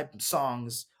Leather type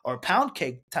songs or Pound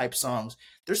Cake type songs,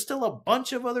 there's still a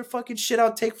bunch of other fucking shit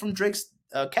I'll take from Drake's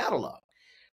catalog.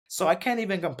 So I can't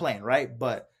even complain, right?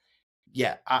 But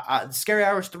yeah, Scary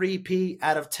Hours 3 EP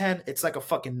out of 10, it's like a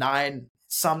fucking 9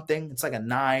 something. It's like a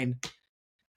 9.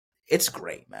 It's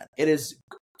great, man. It is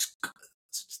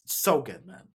so good,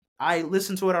 man. I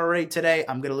listened to it already today.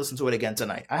 I'm going to listen to it again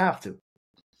tonight. I have to.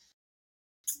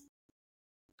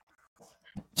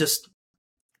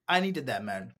 I needed that,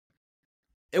 man.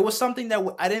 It was something that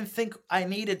I didn't think I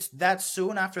needed that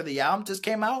soon after the album just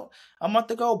came out a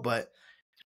month ago, but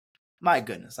my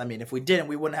goodness. I mean, if we didn't,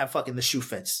 we wouldn't have fucking The Shoe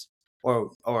Fits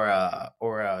or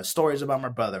Stories About My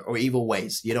Brother or Evil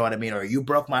Ways. You know what I mean? Or You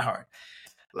Broke My Heart.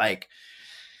 Like,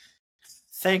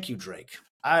 thank you, Drake.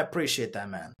 I appreciate that,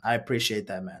 man.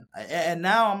 And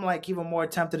now I'm like even more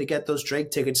tempted to get those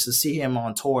Drake tickets to see him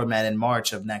on tour, man, in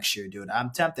March of next year, dude. I'm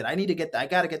tempted. I need to get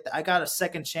that. I got a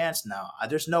second chance now.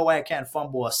 There's no way I can't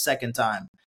fumble a second time.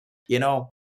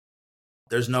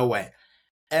 There's no way.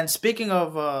 And speaking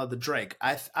of the Drake,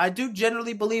 I do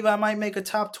generally believe I might make a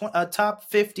top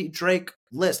 50 Drake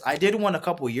list. I did one a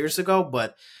couple years ago,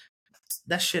 but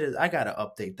that shit is, I gotta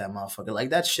update that motherfucker. Like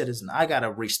that shit isn't, I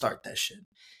gotta restart that shit.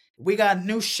 We got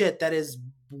new shit that is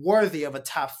worthy of a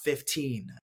top 15,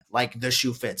 like The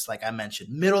Shoe Fits, like I mentioned.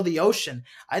 Middle of the Ocean,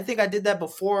 I think I did that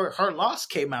before Her Loss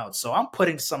came out, so I'm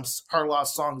putting some Her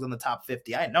Loss songs in the top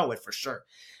 50. I know it for sure.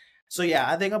 So yeah,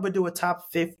 I think I'm gonna do a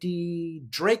top 50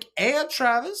 Drake and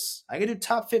Travis. I can do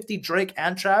top 50 Drake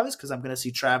and Travis because I'm gonna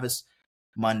see Travis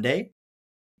Monday.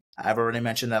 I've already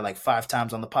mentioned that like 5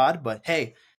 times on the pod, but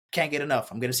hey, can't get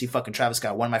enough. I'm gonna see fucking Travis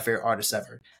Scott, one of my favorite artists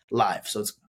ever, live. So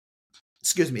it's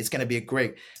gonna be a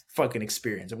great fucking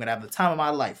experience. I'm gonna have the time of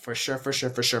my life for sure.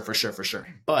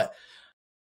 But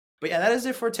yeah, that is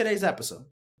it for today's episode.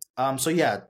 So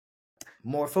yeah,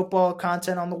 more football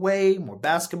content on the way, more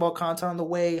basketball content on the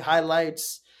way,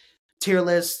 highlights, tier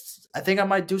lists. I think I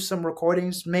might do some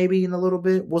recordings maybe in a little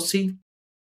bit. We'll see.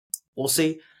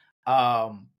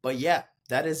 But yeah,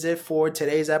 that is it for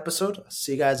today's episode.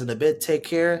 See you guys in a bit. Take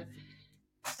care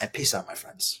and peace out, my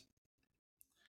friends.